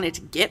that they wanted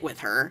to get with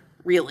her,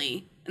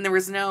 really. And there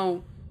was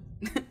no...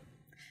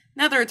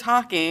 Now they're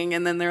talking,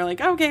 and then they're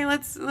like, okay,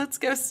 let's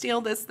go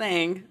steal this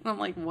thing. And I'm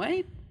like,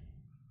 what?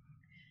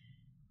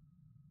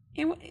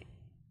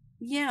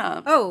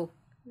 Yeah. Oh,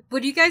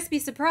 would you guys be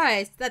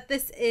surprised that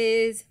this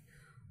is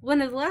one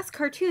of the last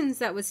cartoons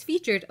that was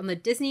featured on the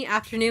Disney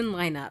afternoon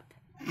lineup?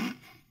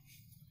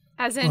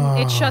 As in,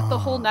 it shut the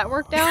whole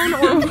network down?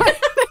 Or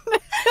what?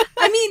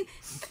 I mean,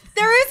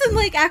 there isn't,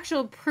 like,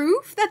 actual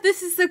proof that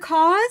this is the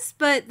cause,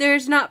 but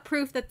there's not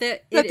proof that there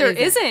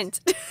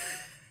isn't.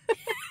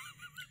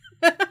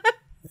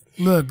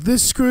 Look,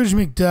 this Scrooge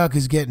McDuck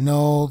is getting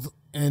old,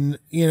 and,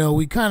 you know,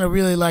 we kind of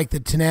really like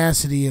the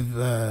tenacity of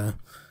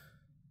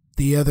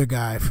the other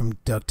guy from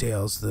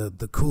DuckTales,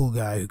 the cool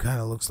guy who kind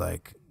of looks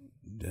like,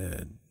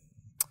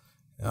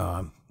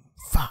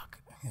 fuck.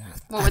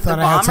 Well, with the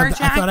bomber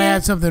jacket? I thought I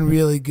had something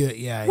really good.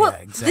 Yeah, well,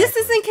 exactly. This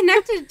isn't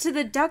connected to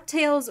the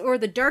DuckTales or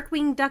the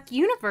Darkwing Duck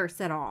universe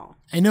at all.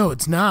 I know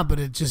it's not, but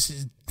it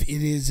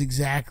is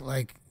exact,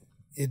 like,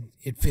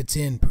 it fits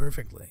in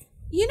perfectly.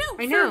 You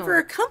know, for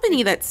a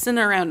company that's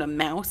centered around a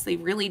mouse, they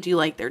really do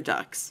like their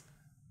ducks.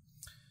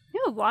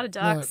 You have a lot of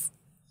ducks.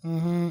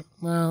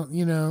 Well,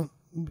 you know,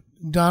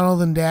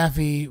 Donald and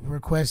Daffy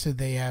requested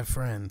they have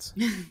friends.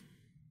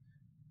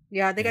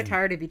 Yeah, they got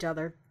tired of each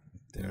other.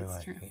 They're That's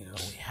like, true.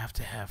 we have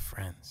to have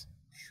friends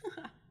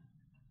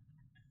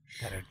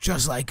that are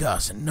just like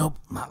us and nope,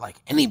 not like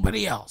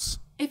anybody else.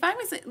 If I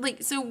was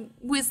so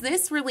was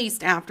this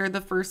released after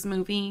the first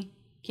movie,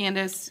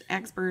 Candace,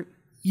 expert?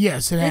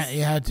 Yes, it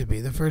had to be.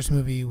 The first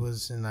movie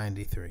was in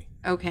 93.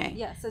 Okay.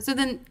 Yeah, So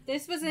then,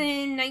 this was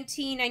in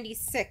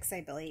 1996,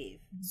 I believe.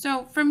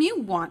 so from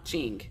you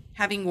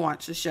having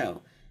watched the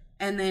show,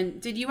 and then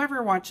did you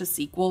ever watch the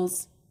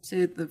sequels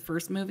to the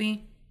first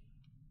movie?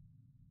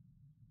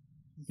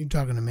 You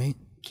talking to me?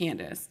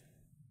 Candace.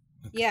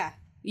 Yeah.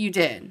 You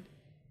did.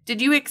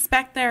 Did you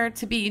expect there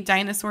to be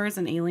dinosaurs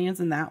and aliens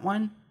in that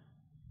one?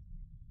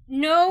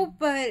 No,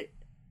 but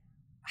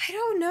I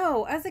don't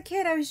know. As a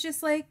kid, I was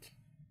just like,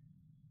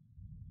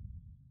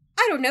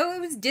 I don't know. It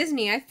was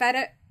Disney. I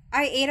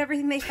ate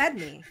everything they fed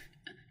me.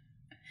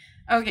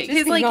 Okay,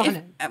 Just because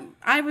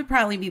I would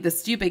probably be the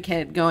stupid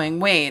kid going,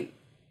 wait,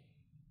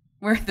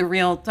 we're the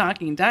real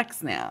talking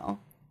ducks now.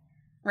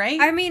 Right?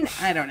 I mean,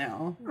 I don't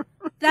know.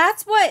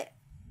 that's what,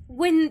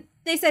 when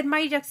they said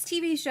Mighty Ducks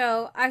TV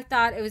show, I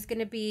thought it was going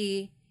to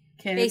be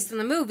Kids. based on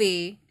the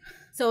movie.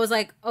 So it was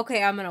like,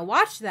 okay, I'm going to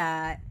watch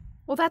that.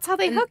 Well, that's how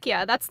they hook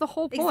you. That's the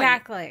whole point.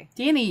 Exactly.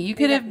 Danny, you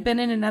could have been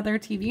in another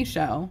TV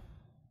show.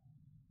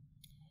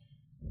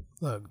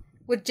 Look.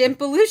 With Jim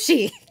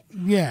Belushi.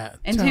 Yeah.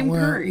 And Tim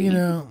Curry.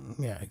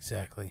 Yeah,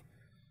 exactly.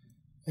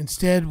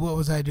 Instead, what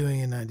was I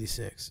doing in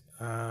 96?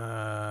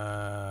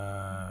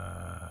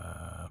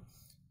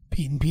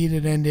 Pete and Pete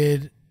had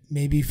ended.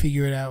 Maybe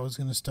Figure It Out was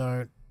going to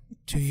start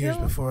 2 years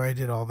before I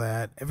did all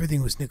that.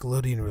 Everything was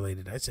Nickelodeon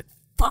related. I said,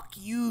 fuck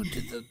you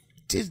to the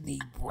Disney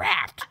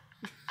rat.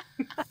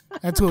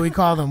 That's what we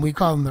call them. We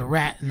call them the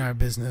rat in our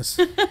business.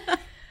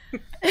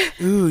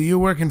 Ooh, you're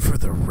working for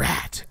the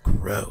rat.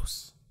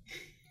 Gross.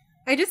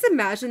 I just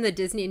imagine the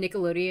Disney and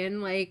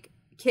Nickelodeon, like,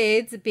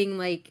 kids being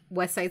like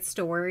West Side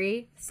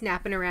Story,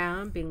 snapping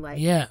around, being like...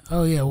 Yeah.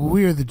 Oh, yeah. Well,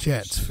 we are the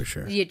Jets, for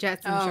sure. The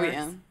Jets and Sharks.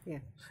 Yeah. Yeah.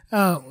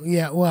 Oh,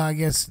 yeah. Well, I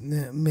guess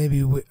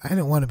maybe I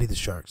didn't want to be the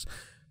Sharks.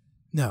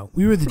 No,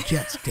 we were the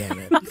Jets, damn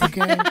it.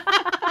 Okay?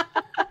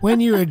 When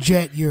you're a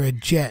Jet, you're a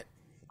Jet.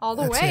 All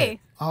the That's way. it.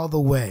 All the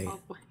way.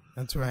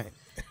 That's right.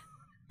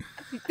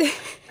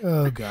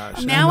 Oh,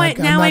 gosh. Now I'm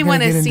not I gonna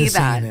want to get see into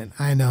that. saying it.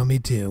 I know. Me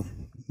too.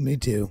 Me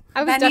too.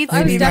 I was, That needs to I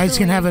Maybe was you guys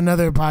can definitely- have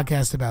another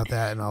podcast about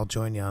that, and I'll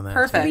join you on that.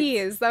 Perfect.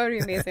 Please, that would be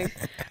amazing.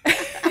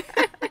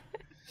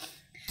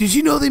 Did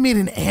you know they made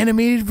an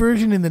animated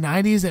version in the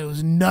 90s that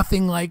was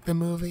nothing like the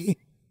movie?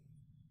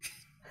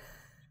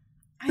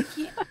 I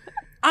can't.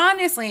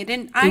 Honestly, I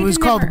didn't. It was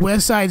called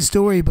West Side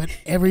Story, but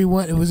it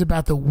was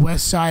about the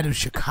west side of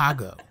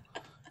Chicago.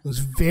 It was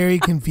very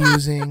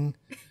confusing.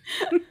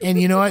 And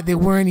you know what? They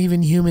weren't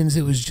even humans.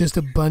 It was just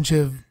a bunch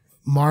of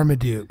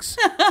Marmadukes.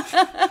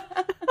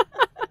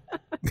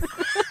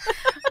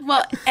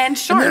 Well, and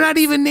sharks. And they're not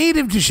even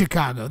native to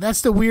Chicago.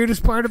 That's the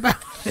weirdest part about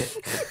it.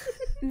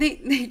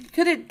 They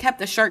could have kept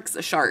the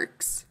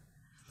sharks.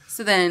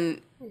 So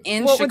then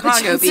in What would the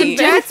Chicago Jets be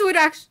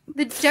have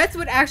The Jets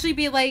would actually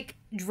be like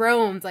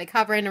drones, like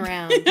hovering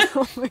around.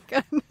 Oh my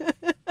god.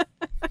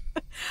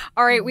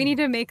 All right, we need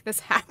to make this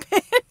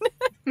happen.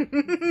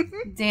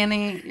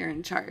 Danny, you're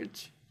in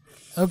charge.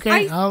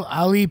 Okay,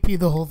 I'll EP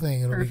the whole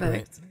thing. It'll be great.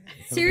 Perfect.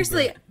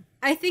 Seriously,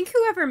 I think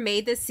whoever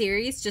made this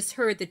series just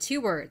heard the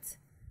two words,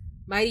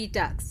 Mighty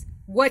Ducks.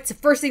 What's the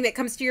first thing that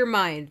comes to your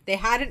mind? They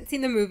hadn't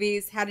seen the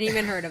movies, hadn't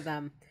even heard of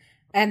them.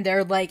 And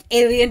they're like,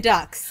 alien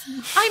ducks.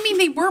 I mean,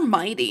 they were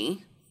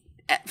mighty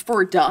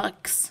for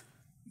ducks.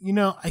 You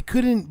know, I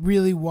couldn't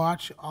really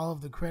watch all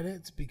of the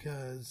credits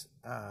because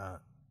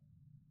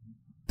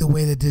the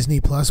way that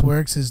Disney Plus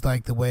works is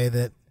like the way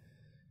that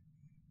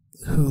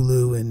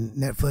Hulu and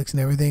Netflix and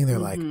everything. They're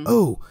like,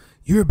 oh,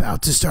 you're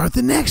about to start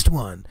the next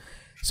one.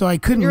 So I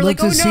couldn't look like,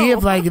 to oh, see no.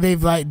 if like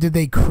they've like did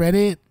they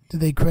credit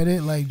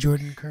like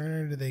Jordan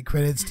Kerner? Did they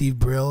credit Steve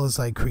Brill as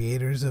like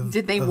creators of?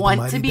 Did they of the want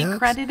Mighty to be Ducks?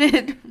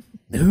 credited?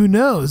 Who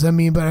knows? I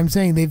mean, but I'm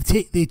saying they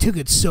took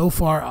it so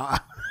far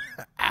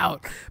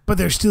out, but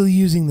they're still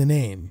using the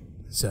name.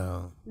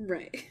 So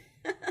Right.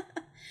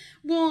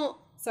 Well,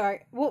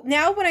 Sorry. Well,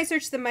 now when I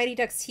search the Mighty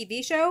Ducks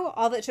TV show,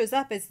 all that shows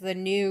up is the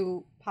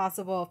new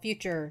possible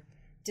future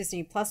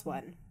Disney Plus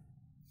one.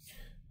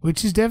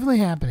 which is definitely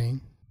happening.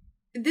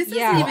 this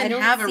doesn't I even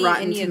don't have a see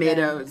Rotten any of them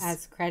Tomatoes.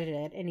 as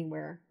credited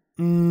anywhere.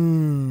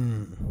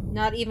 Mm.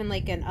 Not even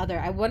like an other.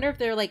 I wonder if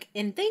they're like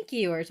in thank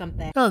you or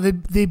something. No,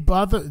 they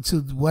bought so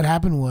what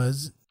happened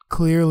was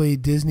clearly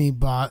Disney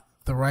bought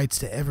the rights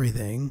to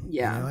everything.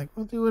 Yeah. And they're like,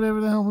 we'll do whatever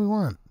the hell we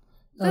want.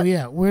 Oh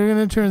yeah, we're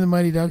gonna turn the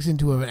Mighty Ducks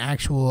into an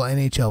actual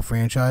NHL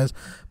franchise,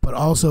 but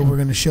also we're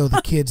gonna show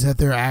the kids that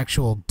they're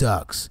actual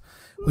ducks,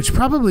 which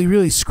probably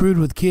really screwed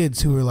with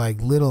kids who were like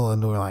little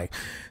and were like,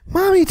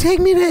 "Mommy, take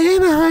me to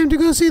Anaheim to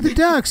go see the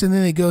Ducks," and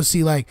then they go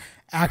see like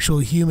actual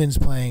humans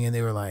playing, and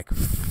they were like,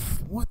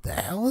 "What the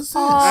hell is this?"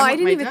 Oh, I want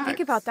didn't my even think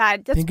ducks. about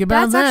that. Think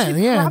about that's that.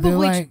 actually Yeah, they're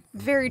probably like-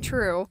 very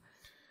true.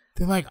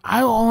 They're like,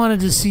 I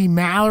wanted to see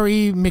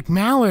Mallory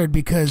McMallard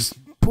because,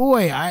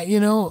 boy,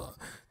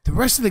 the the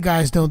rest of the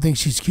guys don't think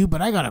she's cute,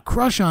 but I got a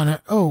crush on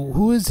her. Oh,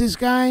 who is this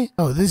guy?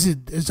 Oh,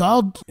 it's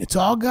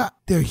all got,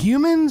 they're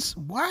humans?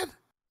 What?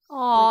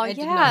 Oh, Like, I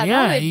did yeah. not-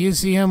 Yeah, you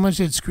see how much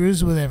it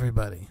screws with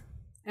everybody.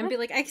 And be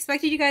like, I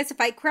expected you guys to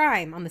fight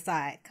crime on the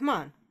side. Come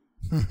on.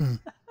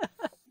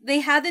 They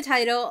had the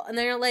title, and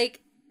they're like,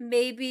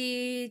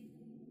 maybe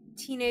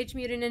Teenage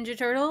Mutant Ninja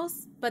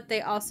Turtles, but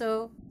they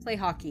also play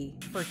hockey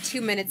for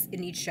 2 minutes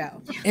in each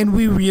show. And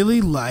we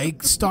really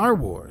like Star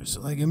Wars.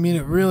 Like, I mean,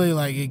 it really,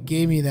 like, it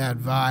gave me that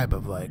vibe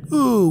of like,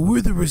 ooh,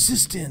 we're the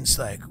Resistance,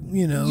 like,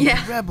 you know,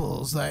 Yeah. the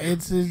rebels. Like,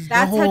 it's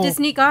That's how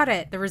Disney got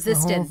it. The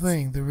Resistance. The whole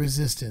thing, the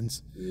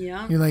Resistance.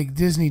 Yeah. You're like,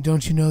 Disney,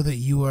 don't you know that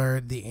you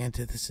are the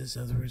antithesis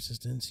of the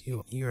Resistance?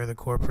 You are the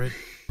corporate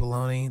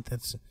baloney.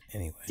 That's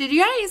anyway. Did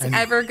you guys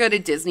ever go to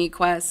Disney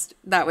Quest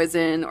that was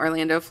in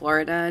Orlando,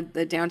 Florida,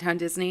 the downtown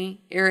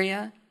Disney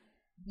area?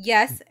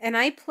 Yes, and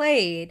I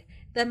played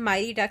the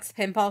Mighty Ducks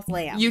Pinball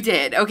Slam. You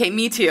did. Okay,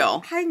 me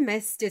too. I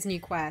miss Disney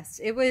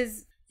Quest. It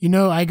was... You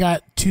know, I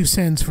got 2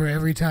 cents for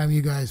every time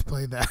you guys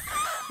played that.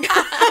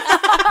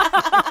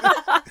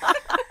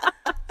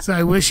 So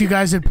I wish you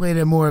guys had played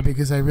it more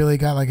because I really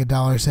got like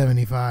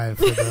 $1.75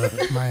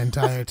 for my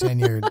entire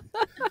tenure.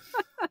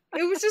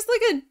 It was just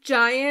like a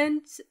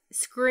giant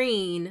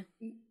screen.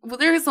 Well,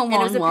 there was a And it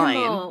was long a line.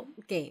 pinball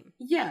game.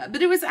 Yeah,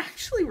 but it was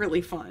actually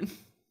really fun.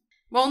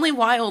 Well, only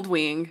Wild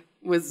Wing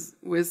was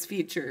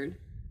featured.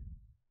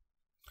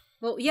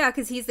 Well, yeah,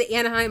 because he's the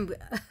Anaheim,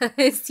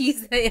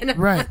 he's the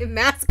Anaheim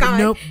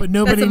mascot. But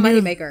nobody That's a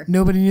knew. moneymaker.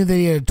 Nobody knew that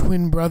he had a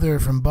twin brother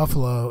from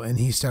Buffalo, and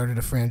he started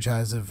a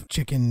franchise of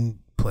chicken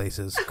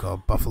places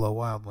called Buffalo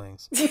Wild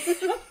Wings.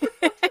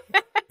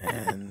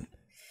 And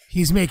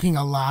he's making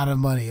a lot of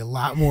money, a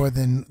lot more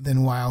than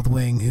Wild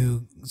Wing,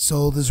 who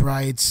sold his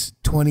rights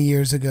 20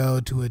 years ago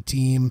to a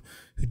team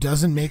who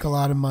doesn't make a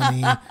lot of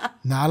money.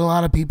 Not a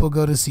lot of people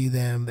go to see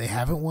them. They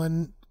haven't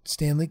won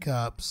Stanley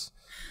Cups.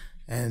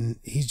 And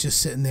he's just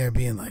sitting there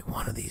being like,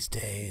 one of these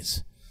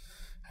days,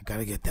 I got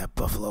to get that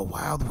Buffalo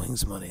Wild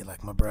Wings money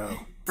like my bro.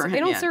 So they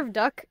don't serve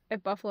duck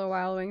at Buffalo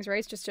Wild Wings, right?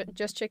 It's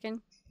just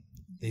chicken.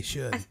 They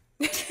should.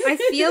 I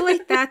feel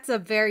like that's a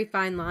very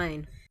fine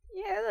line.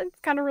 Yeah, that's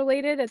kind of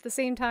related at the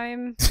same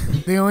time.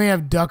 They only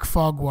have duck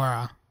foie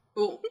gras.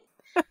 Ooh.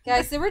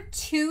 Guys, there were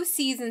 2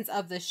 seasons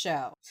of the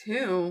show.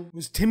 2.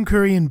 Was Tim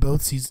Curry in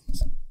both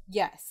seasons?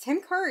 Yes,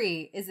 Tim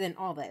Curry is in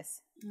all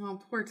this. Oh,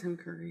 poor Tim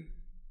Curry.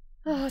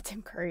 Oh,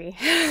 Tim Curry.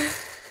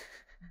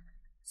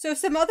 So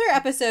some other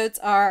episodes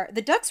are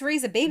the Ducks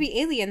raise a baby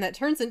alien that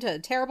turns into a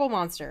terrible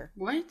monster.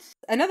 What?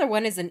 Another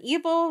one is an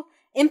evil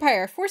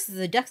empire forces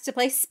the Ducks to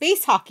play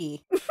space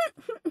hockey.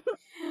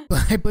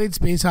 I played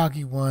space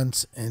hockey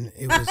once, and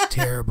it was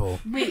terrible.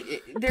 Wait,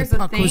 there's The a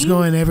puck thing? was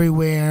going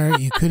everywhere.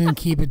 You couldn't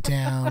keep it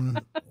down.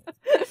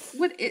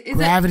 What is it?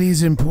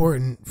 Gravity's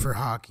important for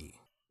hockey.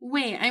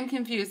 Wait, I'm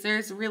confused.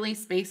 There's really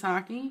space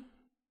hockey?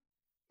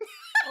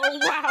 Oh,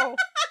 wow.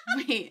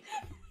 Wait.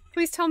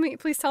 Please tell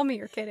me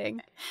you're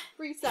kidding.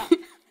 Freeze up.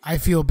 I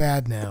feel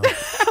bad now.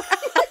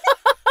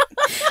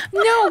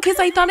 No, because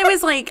I thought it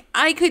was like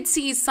I could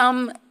see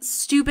some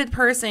stupid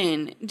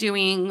person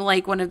doing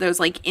like one of those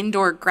like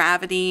indoor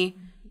gravity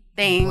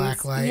things.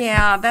 Blacklight.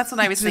 Yeah, that's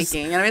what I was Just-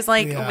 thinking. And I was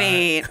like, yeah.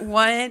 wait,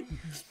 what?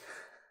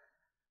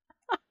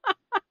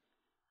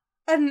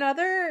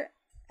 Another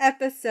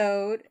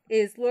episode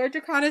is Lord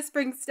Draconis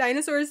brings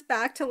dinosaurs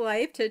back to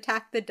life to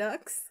attack the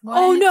Ducks.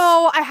 Oh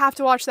no, I have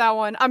to watch that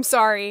one. I'm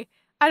sorry.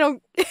 I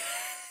don't. That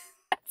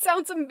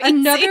sounds amazing.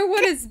 Another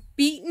one is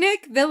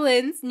Beatnik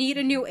villains need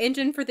a new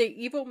engine for their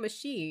evil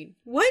machine.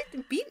 What?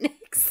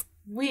 Beatniks?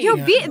 Wait. Yo,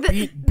 Yeah,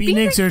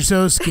 beatniks are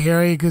so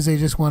scary because they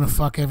just want to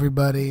fuck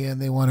everybody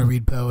and they want to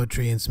read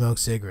poetry and smoke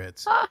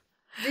cigarettes.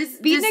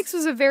 Beatniks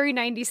was a very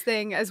 90s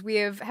thing, as we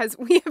have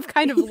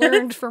kind of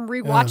learned from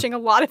rewatching a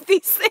lot of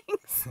these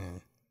things.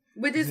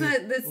 What is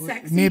the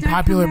sexy Made duck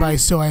popular come by out?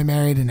 So I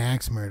Married an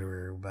Axe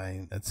Murderer.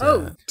 That's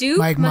Duke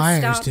Mike must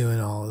Myers stop.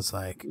 doing all this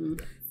like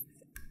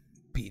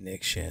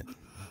beatnik shit.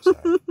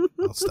 Sorry.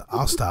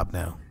 I'll stop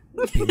now.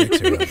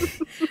 Beatniks are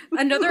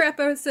over. Another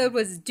episode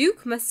was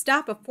Duke must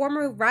stop a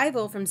former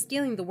rival from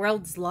stealing the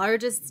world's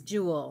largest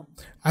jewel.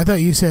 I thought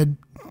you said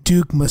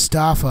Duke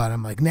Mustafa, and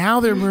I'm like, now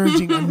they're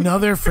merging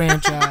another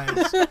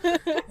franchise,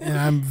 and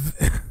I'm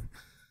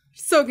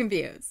So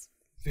confused.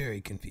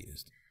 very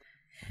confused.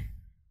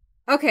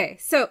 Okay,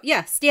 so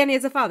yeah, Stanley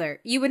as a father.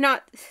 You would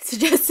not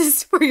suggest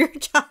this for your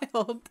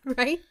child,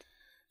 right?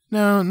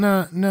 No.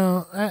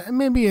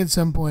 Maybe at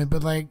some point,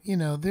 but like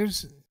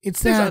there's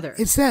others.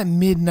 it's that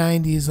mid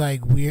 '90s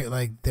like weird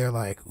like they're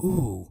like,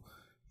 ooh,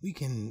 we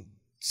can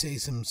say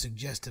some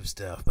suggestive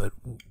stuff, but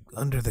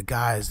under the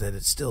guise that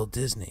it's still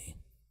Disney.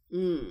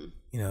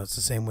 It's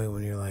the same way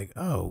when you're like,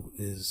 oh,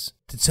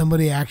 did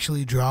somebody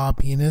actually draw a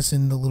penis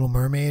in The Little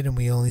Mermaid and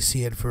we only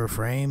see it for a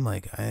frame?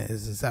 Like,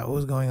 is that what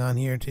was going on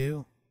here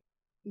too?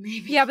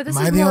 Maybe. Yeah, but this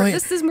Am I is the more. only-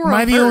 This is more. Am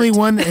I the overt. only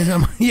one that is?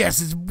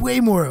 Yes, it's way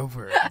more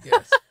overt.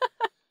 Yes.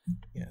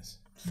 Yes.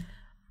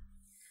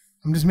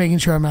 I'm just making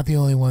sure I'm not the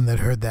only one that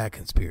heard that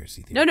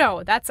conspiracy theory.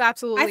 No, that's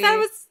absolutely. I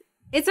thought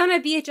it's on a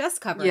VHS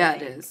cover. Yeah,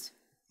 it is.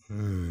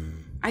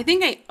 I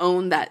think I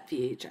own that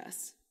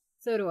VHS.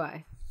 So do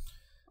I.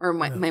 Or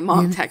my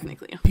mom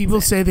technically. People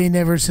say they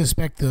never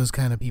suspect those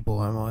kind of people.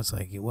 I'm always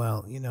like,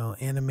 well,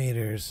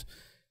 animators,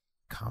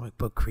 comic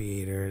book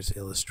creators,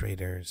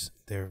 illustrators,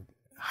 they're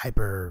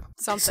hyper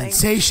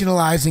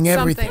sensationalizing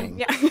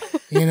everything.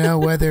 Yeah.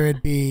 Whether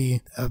it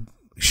be a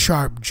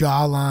sharp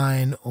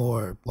jawline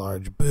or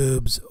large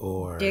boobs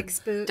or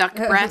duck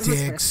breasts,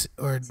 dicks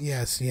or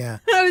yeah.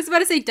 I was about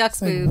to say duck's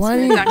boobs.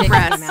 Duck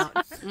breasts.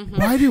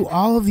 Why do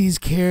all of these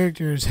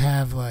characters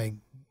have like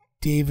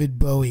David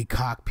Bowie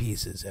cock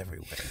pieces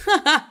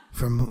everywhere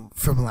from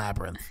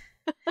Labyrinth?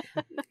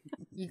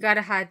 You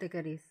gotta hide the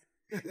goodies.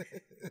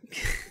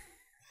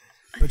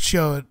 But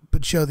show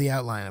the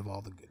outline of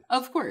all the goodies.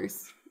 Of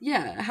course.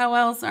 Yeah. How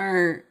else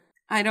are...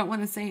 I don't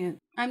want to say it.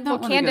 I'm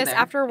not. Well, Candace,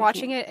 after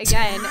watching it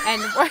again,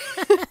 and no, I'm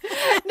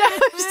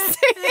just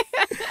saying.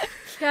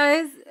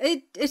 Guys,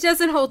 it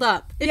doesn't hold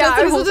up.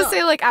 I was going to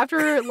say, like,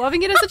 after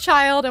loving it as a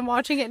child and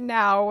watching it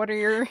now, what are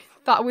your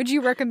thoughts? Would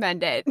you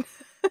recommend it?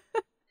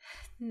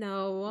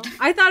 No,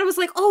 I thought it was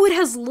like, oh, it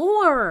has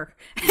lore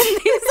and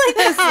things like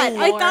that.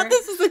 I thought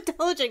this was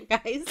intelligent,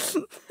 guys.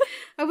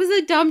 I was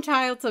a dumb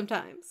child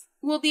sometimes.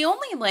 Well, the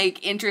only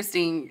like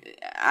interesting,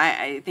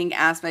 I think,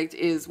 aspect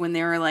is when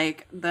they were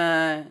like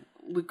the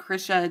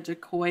Lucretia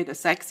Decoy, the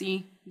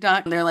sexy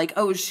duck. They're like,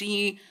 oh,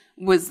 she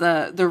was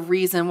the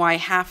reason why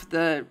half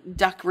the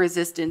duck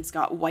resistance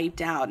got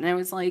wiped out, and I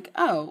was like,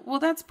 oh, well,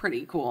 that's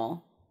pretty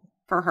cool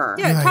for her.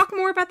 Yeah, like, talk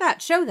more about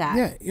that. Show that.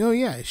 Yeah. Oh,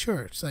 yeah.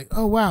 Sure. It's like,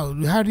 oh wow,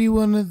 how do you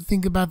want to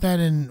think about that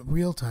in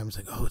real time? It's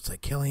like, oh, it's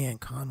like Kellyanne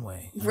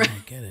Conway. Oh, I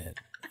get it.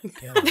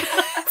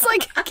 It's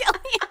like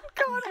Kellyanne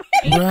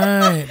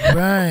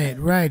Conway.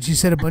 Right. She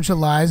said a bunch of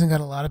lies and got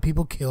a lot of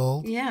people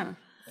killed. Yeah.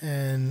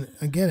 And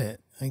I get it.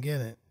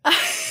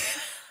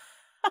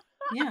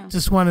 Yeah.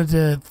 Just wanted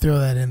to throw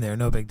that in there.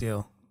 No big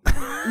deal.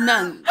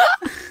 None.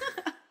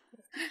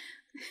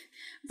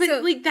 But so,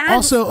 like that.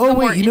 Also, oh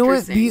wait, you know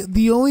what?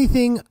 The only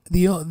thing,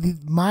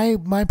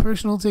 my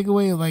personal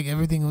takeaway, like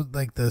everything,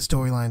 like the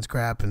storyline's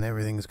crap and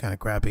everything's kind of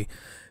crappy.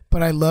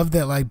 But I love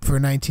that, like, for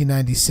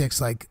 1996,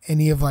 like,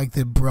 any of, like,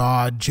 the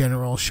broad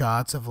general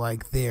shots of,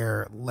 like,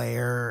 their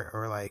lair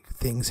or, like,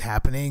 things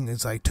happening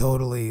is, like,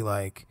 totally,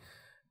 like,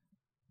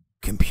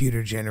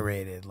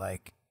 computer-generated,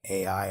 like,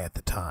 AI at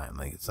the time.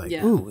 Like, it's like,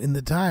 ooh, in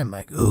the time,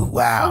 like, ooh,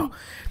 wow.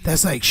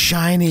 That's, like,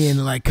 shiny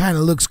and, like, kind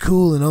of looks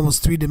cool and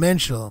almost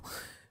three-dimensional.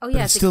 Oh, yeah,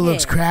 but it still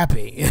looks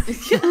crappy. As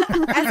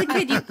a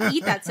kid, you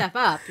eat that stuff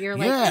up. You're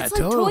like, it's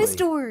like Toy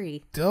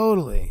Story.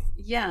 Totally.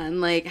 Yeah,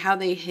 and like how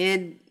they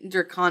hid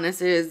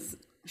Draconis's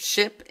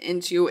ship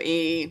into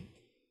a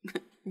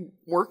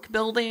work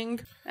building.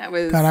 That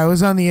was... God, I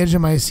was on the edge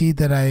of my seat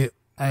that I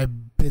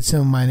bit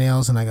some of my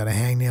nails and I got a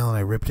hangnail and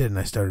I ripped it and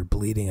I started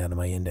bleeding out of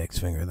my index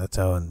finger. That's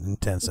how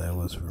intense that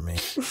was for me.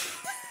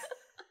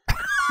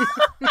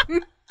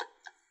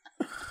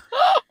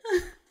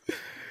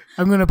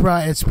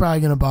 It's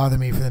probably gonna bother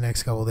me for the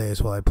next couple of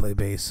days while I play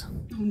bass.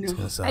 Oh,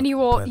 no. Suck, and you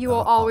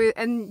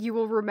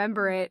will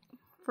remember it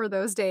for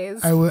those days.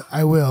 I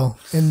will,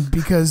 and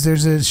because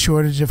there's a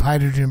shortage of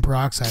hydrogen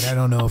peroxide, I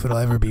don't know if it'll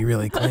ever be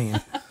really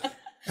clean.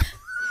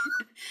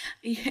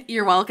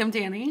 You're welcome,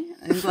 Danny.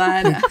 I'm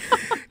glad.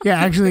 Yeah,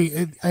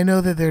 actually, I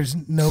know that there's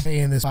no pay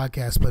in this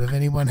podcast, but if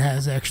anyone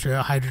has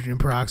extra hydrogen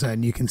peroxide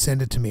and you can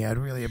send it to me, I'd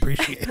really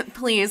appreciate it.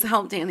 Please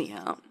help Danny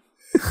out.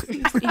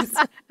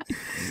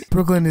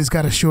 Brooklyn has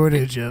got a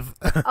shortage of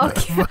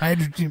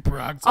hydrogen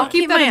peroxide. I'll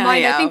keep that in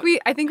mind. out.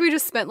 I think we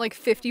just spent like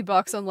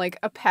 $50 on like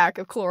a pack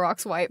of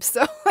Clorox wipes.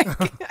 So like,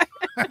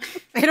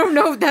 I don't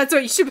know if that's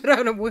what you should put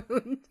on a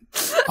wound.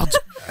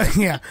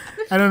 Yeah,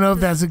 I don't know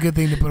if that's a good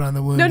thing to put on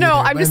the wound. No,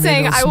 either, I'm just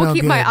saying I will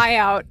keep my eye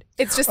out.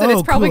 It's just that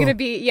it's probably going to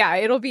be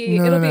it'll be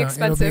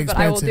expensive, but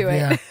I will do it.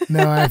 Yeah.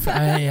 No, I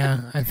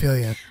feel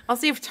you. I'll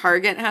see if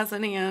Target has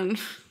any in.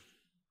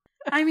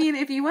 I mean,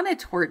 if you want to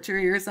torture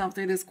yourself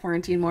through this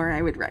quarantine more,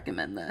 I would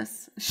recommend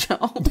this show.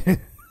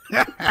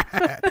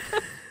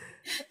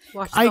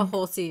 Watch the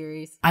whole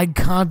series. I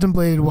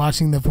contemplated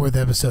watching the 4th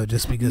episode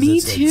just because Me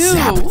it's too. a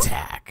zap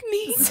attack.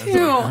 Me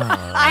too.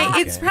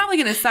 It's probably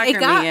going to sucker me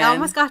in. It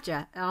almost got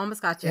you.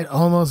 It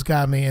almost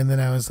got me, and then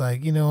I was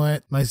like, you know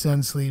what? My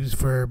son sleeps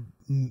for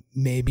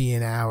maybe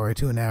an hour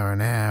to an hour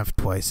and a half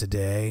twice a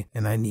day,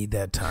 and I need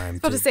that time.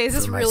 Is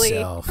this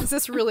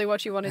really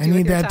what you want to do? I need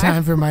with your that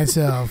time for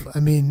myself. I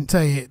mean,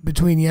 tell you,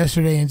 between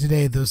yesterday and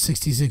today, those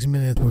 66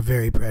 minutes were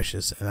very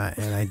precious, and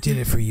I did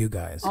it for you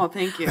guys. Oh,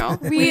 thank you.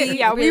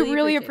 We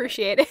really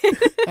appreciate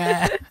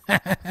it.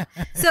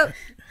 So,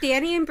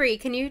 Danny and Bree,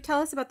 can you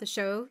tell us about the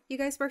show you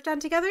guys worked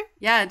on together?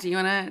 Yeah. Do you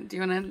wanna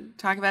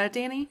talk about it,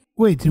 Danny?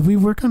 Wait, did we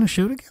work on a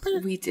show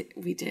together? We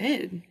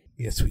did.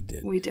 Yes, we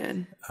did. We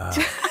did.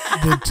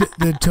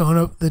 The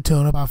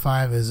Tone Up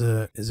 5 is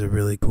a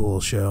really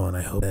cool show, and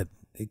I hope that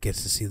it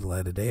gets to see the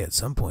light of day at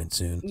some point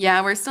soon.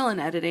 Yeah, we're still in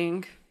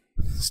editing.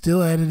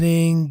 Still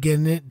editing,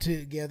 getting it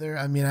together.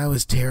 I mean, I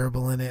was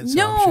terrible in it,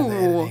 so I'm sure the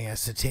editing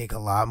has to take a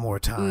lot more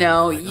time.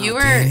 No, like, you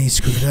were. Danny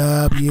screwed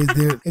up.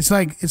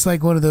 It's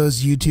like one of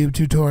those YouTube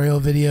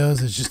tutorial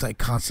videos. It's just like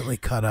constantly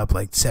cut up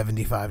like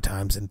 75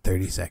 times in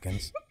 30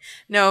 seconds.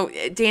 No,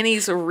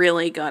 Danny's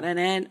really good in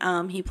it.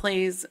 He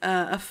plays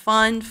a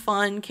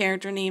fun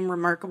character named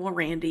Remarkable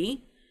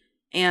Randy.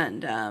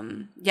 And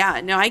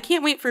I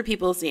can't wait for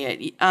people to see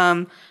it.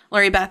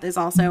 Lori Beth is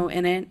also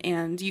in it,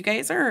 and you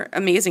guys are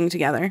amazing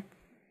together.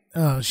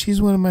 Oh,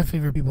 she's one of my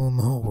favorite people in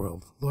the whole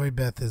world. Lori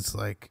Beth is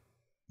like,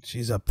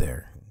 she's up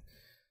there.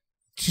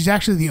 She's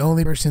actually the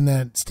only person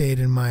that stayed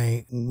in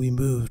we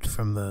moved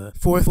from the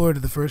 4th floor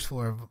to the 1st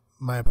floor of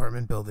my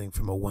apartment building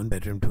from a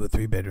 1-bedroom to a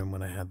 3-bedroom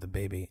when I had the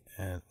baby.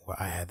 And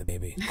I had the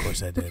baby. Of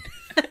course I did.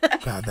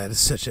 God, that is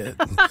such a,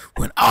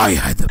 when I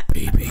had the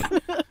baby.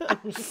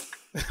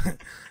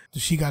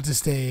 She got to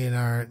stay in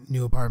our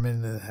new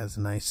apartment that has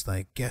a nice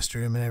like guest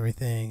room and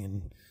everything,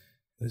 and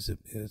it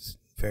was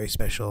very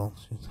special.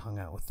 She hung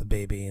out with the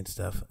baby and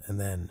stuff,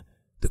 and then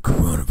the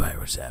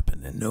coronavirus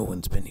happened, and no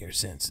one's been here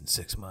since in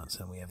 6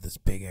 months, and we have this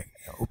big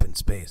open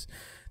space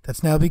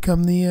that's now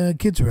become the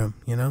kids' room.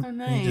 You know, oh,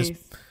 nice. And just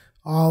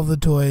all the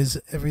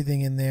toys, everything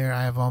in there.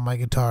 I have all my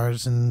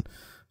guitars and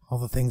all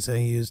the things I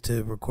use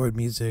to record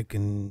music,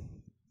 and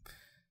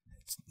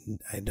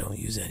I don't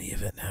use any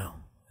of it now.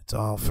 It's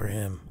all for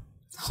him.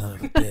 Son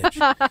of a bitch.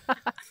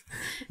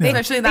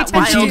 Especially that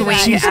Wild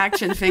Wing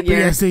action figure.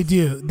 Yes, they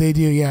do. They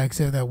do, yeah,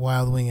 except that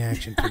Wild Wing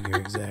action figure,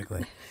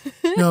 exactly.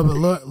 No,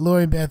 but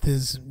Lori Beth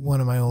is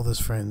one of my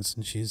oldest friends,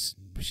 and she's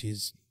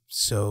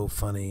so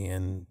funny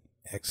and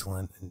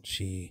excellent, and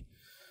she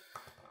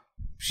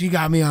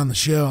got me on the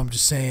show. I'm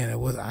just saying,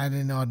 I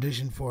didn't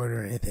audition for it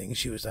or anything.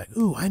 She was like,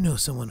 "Ooh, I know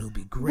someone who'd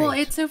be great." Well,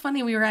 it's so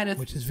funny. We were at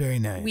which is very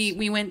nice.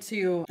 We went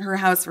to her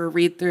house for a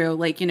read through,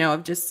 like,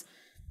 of just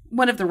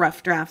one of the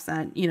rough drafts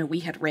that, we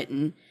had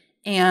written.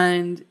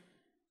 And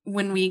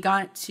when we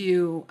got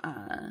to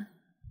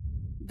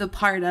the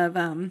part of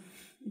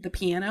the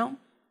piano,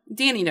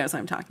 Danny knows what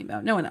I'm talking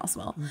about. No one else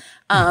will.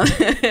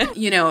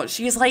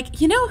 She's like,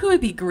 who would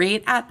be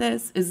great at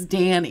this is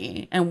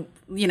Danny. And,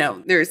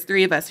 there's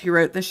 3 of us who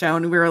wrote the show,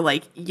 and we were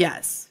like,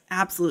 yes,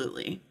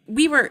 absolutely.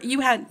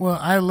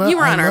 I love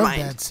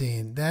mind. That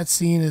scene. That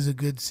scene is a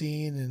good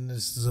scene, and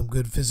there's some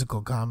good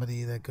physical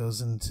comedy that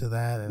goes into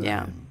that. And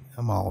yeah.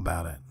 I'm all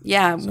about it.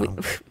 Yeah, so.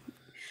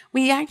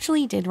 we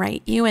actually did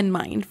write you in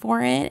mind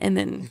for it, and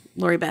then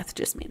Lori Beth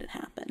just made it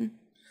happen.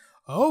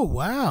 Oh,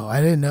 wow.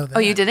 I didn't know that.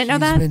 Oh, you didn't know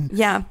that?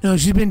 Yeah. No,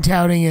 she's been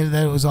touting it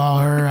that it was all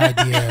her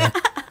idea.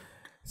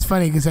 It's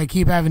funny because I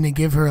keep having to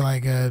give her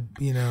like a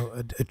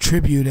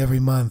tribute every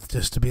month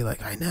just to be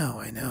like, I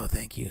know,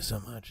 thank you so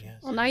much.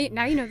 Yes. Well,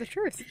 now you know the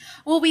truth.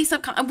 Well, we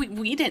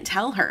didn't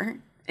tell her.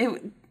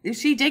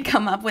 She did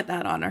come up with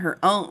that on her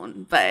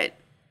own, but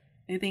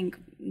I think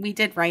we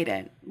did write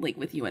it like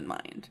with you in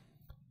mind.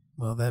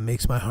 Well, that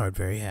makes my heart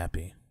very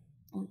happy.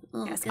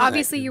 Yes,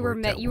 obviously you were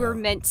meant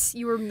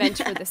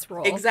for this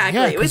role.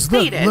 Exactly. Yeah, it was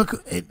stated.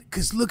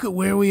 Look at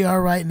where we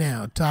are right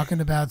now,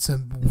 talking about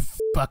some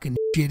fucking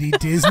shitty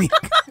Disney.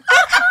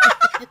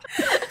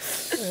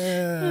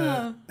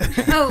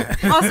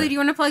 Also, do you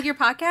want to plug your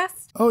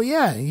podcast? Oh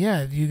yeah.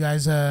 You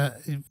guys,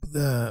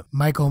 the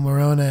Michael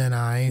Morona and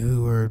I,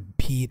 who were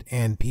Pete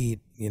and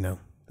Pete,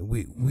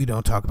 we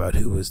don't talk about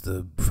who was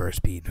the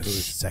first Pete, who was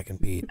the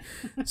second Pete.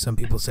 Some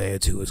people say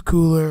it's who was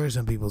cooler.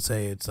 Some people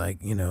say it's like,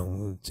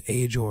 it's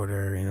age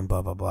order and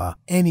blah, blah, blah.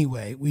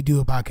 Anyway, we do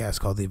a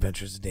podcast called The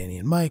Adventures of Danny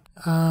and Mike.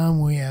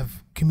 We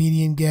have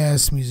comedian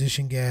guests,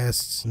 musician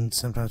guests, and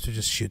sometimes we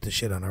just shoot the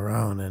shit on our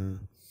own,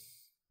 and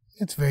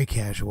it's very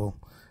casual.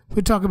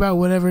 We talk about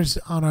whatever's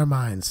on our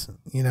minds,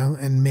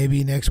 and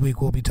maybe next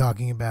week we'll be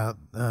talking about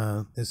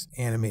this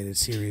animated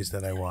series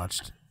that I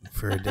watched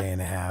for a day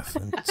and a half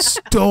and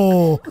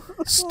stole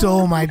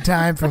my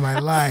time from my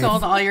life.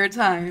 Stole all your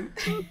time.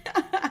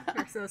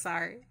 We're so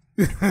sorry.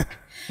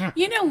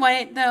 You know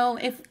what though?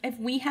 If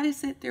we had to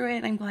sit through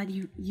it, I'm glad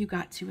you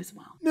got to as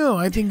well. No,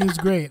 I think it was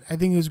great.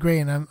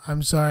 And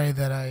I'm sorry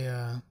that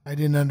I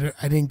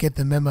didn't get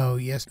the memo.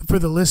 Yes, for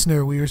the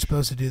listener, we were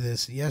supposed to do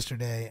this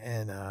yesterday,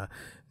 and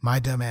my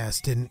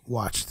dumbass didn't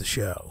watch the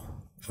show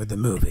or the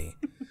movie,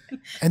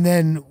 and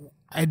then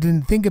I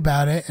didn't think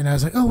about it, and I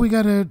was like, oh,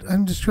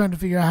 I'm just trying to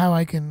figure out how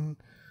I can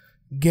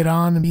get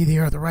on and be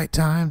there at the right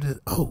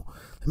time I'll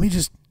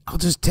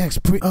just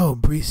text Bree. Oh,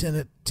 Bree sent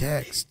a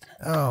text.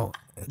 Oh,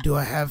 do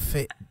I have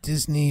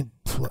Disney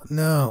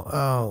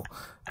No.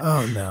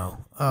 Oh,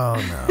 no.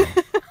 I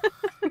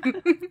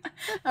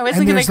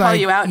wasn't going to call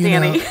you out,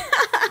 Danny.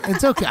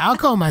 It's okay. I'll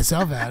call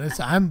myself out.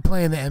 I'm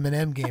playing the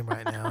M&M game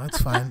right now.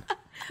 It's fine.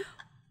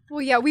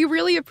 Well, yeah, we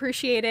really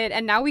appreciate it,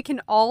 and now we can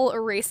all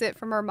erase it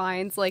from our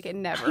minds like it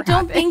never happened. I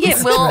don't think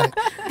it will.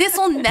 This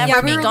will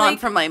never be gone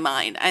from my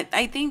mind.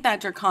 I think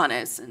that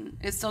Draconis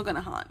is still going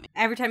to haunt me.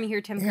 Every time you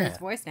hear Tim Curry's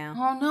voice now.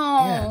 Oh,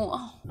 no.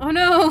 Yeah. Oh,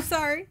 no.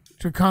 Sorry.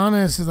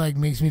 Draconis is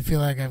makes me feel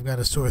like I've got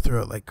a sore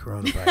throat like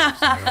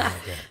coronavirus.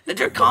 The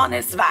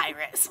Draconis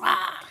virus.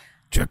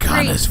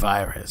 Draconis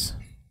virus.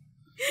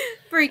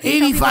 Bree, can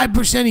you tell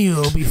people- 85% of you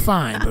will be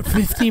fine, but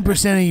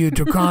 15% of you,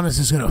 Draconis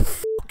is going to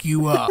fuck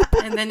you up.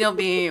 And then you'll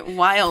be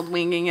wild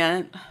winging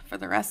it for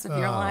the rest of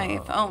your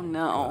life. Oh,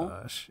 no.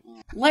 Gosh.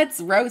 Let's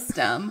roast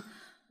them.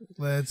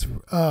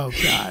 Oh,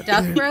 God.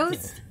 Duck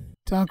roast?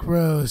 Duck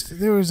roast.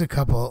 There were a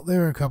couple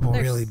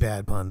really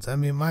bad puns. I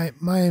mean, my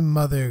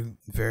mother,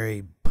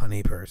 very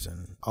punny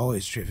person,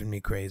 always driven me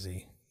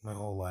crazy my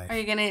whole life. Are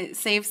you going to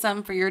save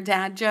some for your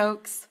dad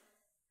jokes?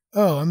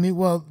 Oh, I mean,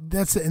 well,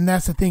 that's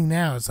the thing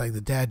now. It's like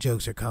the dad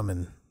jokes are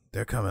coming.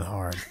 They're coming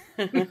hard.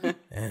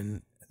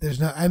 And there's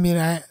no, I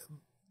mean,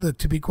 look,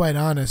 to be quite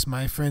honest,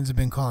 my friends have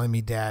been calling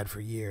me dad for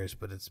years,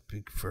 but it's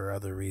for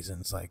other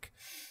reasons. Like,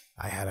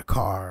 I had a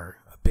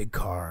big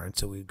car, and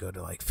so we'd go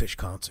to like Fish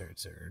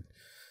concerts or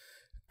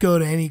go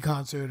to any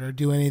concert or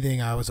do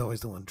anything. I was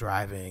always the one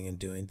driving and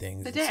doing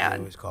things. The and so dad. they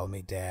always called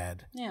me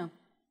dad. Yeah.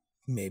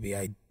 Maybe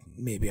I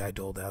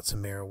doled out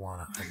some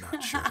marijuana. I'm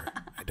not sure.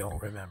 I don't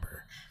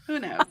remember. Who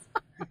knows?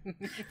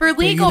 For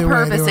legal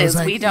purposes,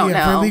 we don't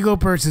know. For legal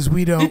purposes,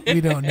 we don't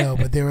know.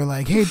 But they were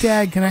like, "Hey,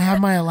 Dad, can I have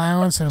my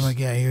allowance?" And I'm like,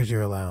 "Yeah, here's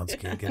your allowance.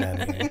 Get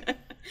out of here.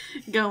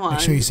 Go on.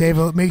 Make sure you save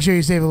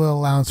a little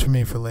allowance for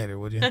me for later,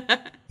 would you?"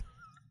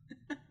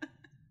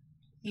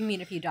 You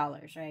mean a few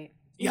dollars, right?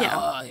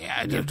 Yeah,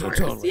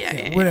 totally.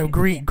 Yeah. Whatever,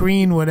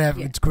 green, whatever.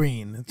 Yeah. It's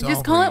green. It's just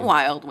all call green. it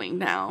Wild Wing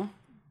now.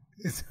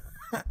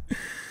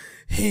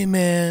 Hey,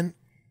 man,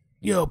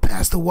 yo,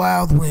 pass the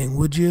Wild Wing,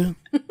 would you?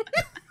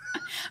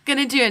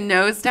 Gonna do a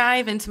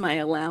nosedive into my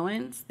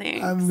allowance.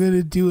 Thanks. I'm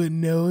gonna do a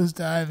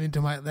nosedive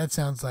into my. That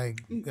sounds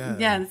like. Yeah,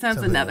 that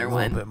sounds another one.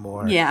 A little bit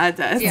more. Yeah, it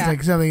does. It's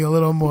like something a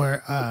little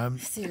more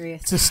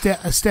serious. It's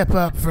a step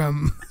up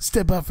from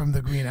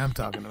the green I'm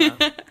talking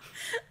about.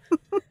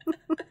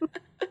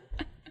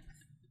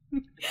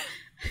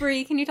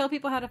 Bree, can you tell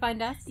people how to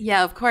find us?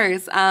 Yeah, of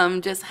course.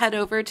 Just head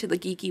over to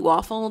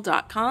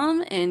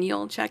thegeekywaffle.com and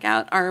you'll check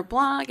out our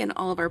blog and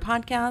all of our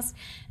podcasts.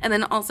 And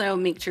then also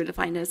make sure to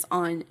find us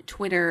on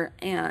Twitter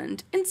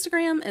and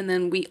Instagram. And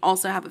then we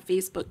also have a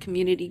Facebook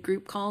community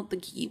group called The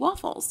Geeky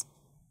Waffles.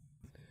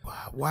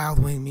 Wow, Wild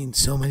Wing means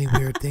so many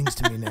weird things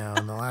to me now.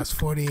 In the last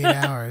 48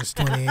 hours,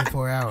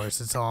 24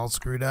 hours, it's all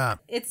screwed up.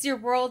 It's your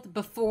world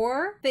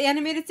before the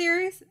animated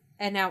series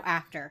and now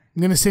after. I'm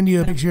going to send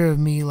you a picture of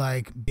me,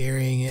 like,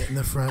 burying it in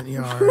the front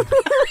yard.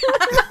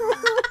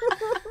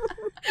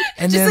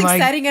 And just then,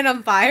 like setting it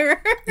on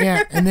fire.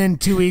 Yeah, and then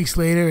 2 weeks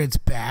later, it's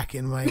back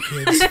in my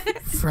kid's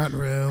front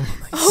room.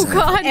 Like, Oh,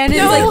 God. And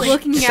it's like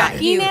looking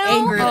at you now?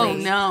 angrily. Oh,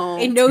 no.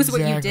 It knows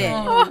what you Exactly. did.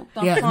 Oh,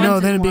 the Yeah, no,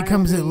 haunted then it Wild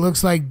becomes, it Wing.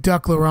 looks like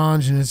Duck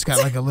L'Orange, and it's got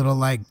like a little,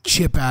 like,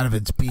 chip out of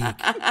its beak.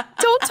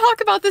 Don't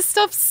talk about this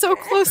stuff so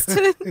close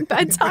to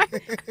bedtime.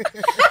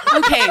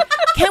 Okay,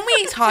 can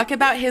we talk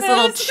about his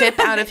little chip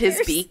out of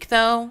his beak,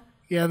 though?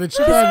 Yeah, the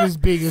chip out of his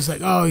beak is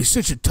like, oh, he's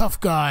such a tough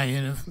guy.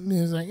 And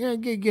he's like, yeah,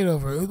 get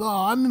over it.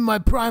 Oh, I'm in my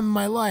prime of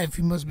my life.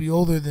 He must be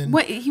older than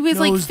What, he was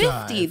like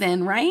Nosedive. 50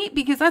 then, right?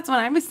 Because that's what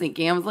I was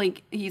thinking. I was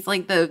like, he's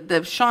like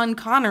the Sean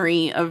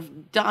Connery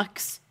of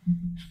ducks.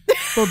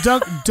 Well,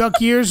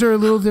 duck years are a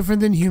little different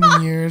than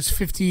human years.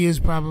 50 is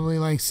probably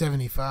like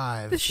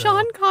 75. The so.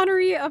 Sean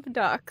Connery of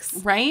ducks.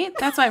 Right?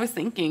 That's what I was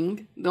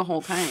thinking the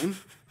whole time.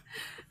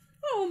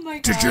 Oh my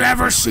god. Did you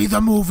ever see the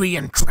movie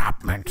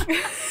Entrapment?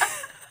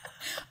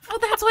 Oh,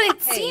 that's what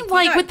it seemed you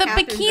like got with the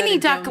Catherine bikini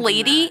duck Zeta-Jones in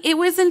lady. that. It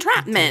was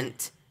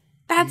entrapment.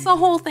 That's the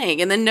whole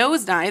thing. And the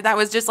nosedive, that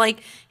was just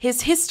like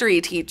his history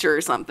teacher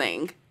or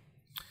something.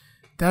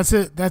 That's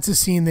a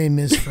scene they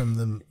missed from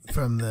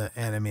the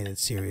animated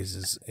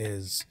series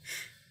is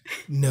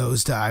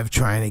Nosedive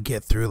trying to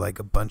get through like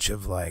a bunch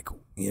of like,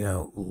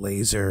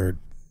 laser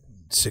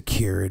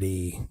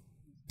security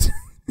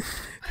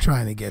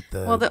trying to get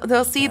the Well,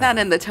 they'll see that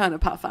in the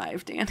Tonopah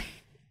 5, Danny.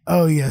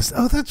 Oh yes.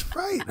 Oh, that's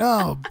right.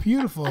 Oh,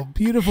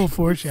 beautiful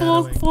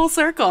foreshadowing. Full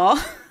circle.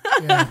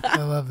 Yeah,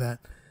 I love that.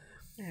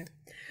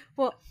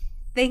 Well,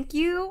 thank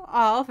you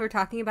all for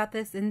talking about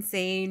this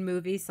insane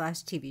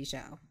movie/TV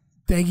show.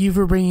 Thank you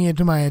for bringing it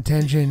to my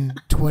attention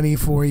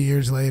 24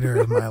 years later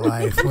of my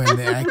life when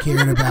I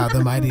cared about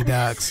the Mighty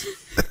Ducks.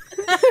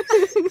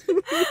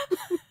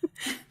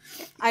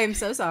 I am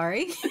so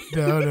sorry.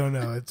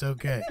 No, it's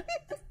okay.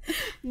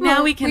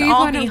 Now we can we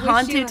all wanna be wish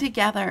haunted you-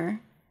 together.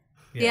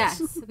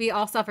 Yes, we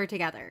all suffer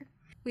together.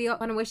 We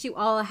want to wish you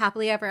all a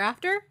happily ever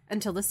after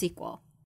until the sequel.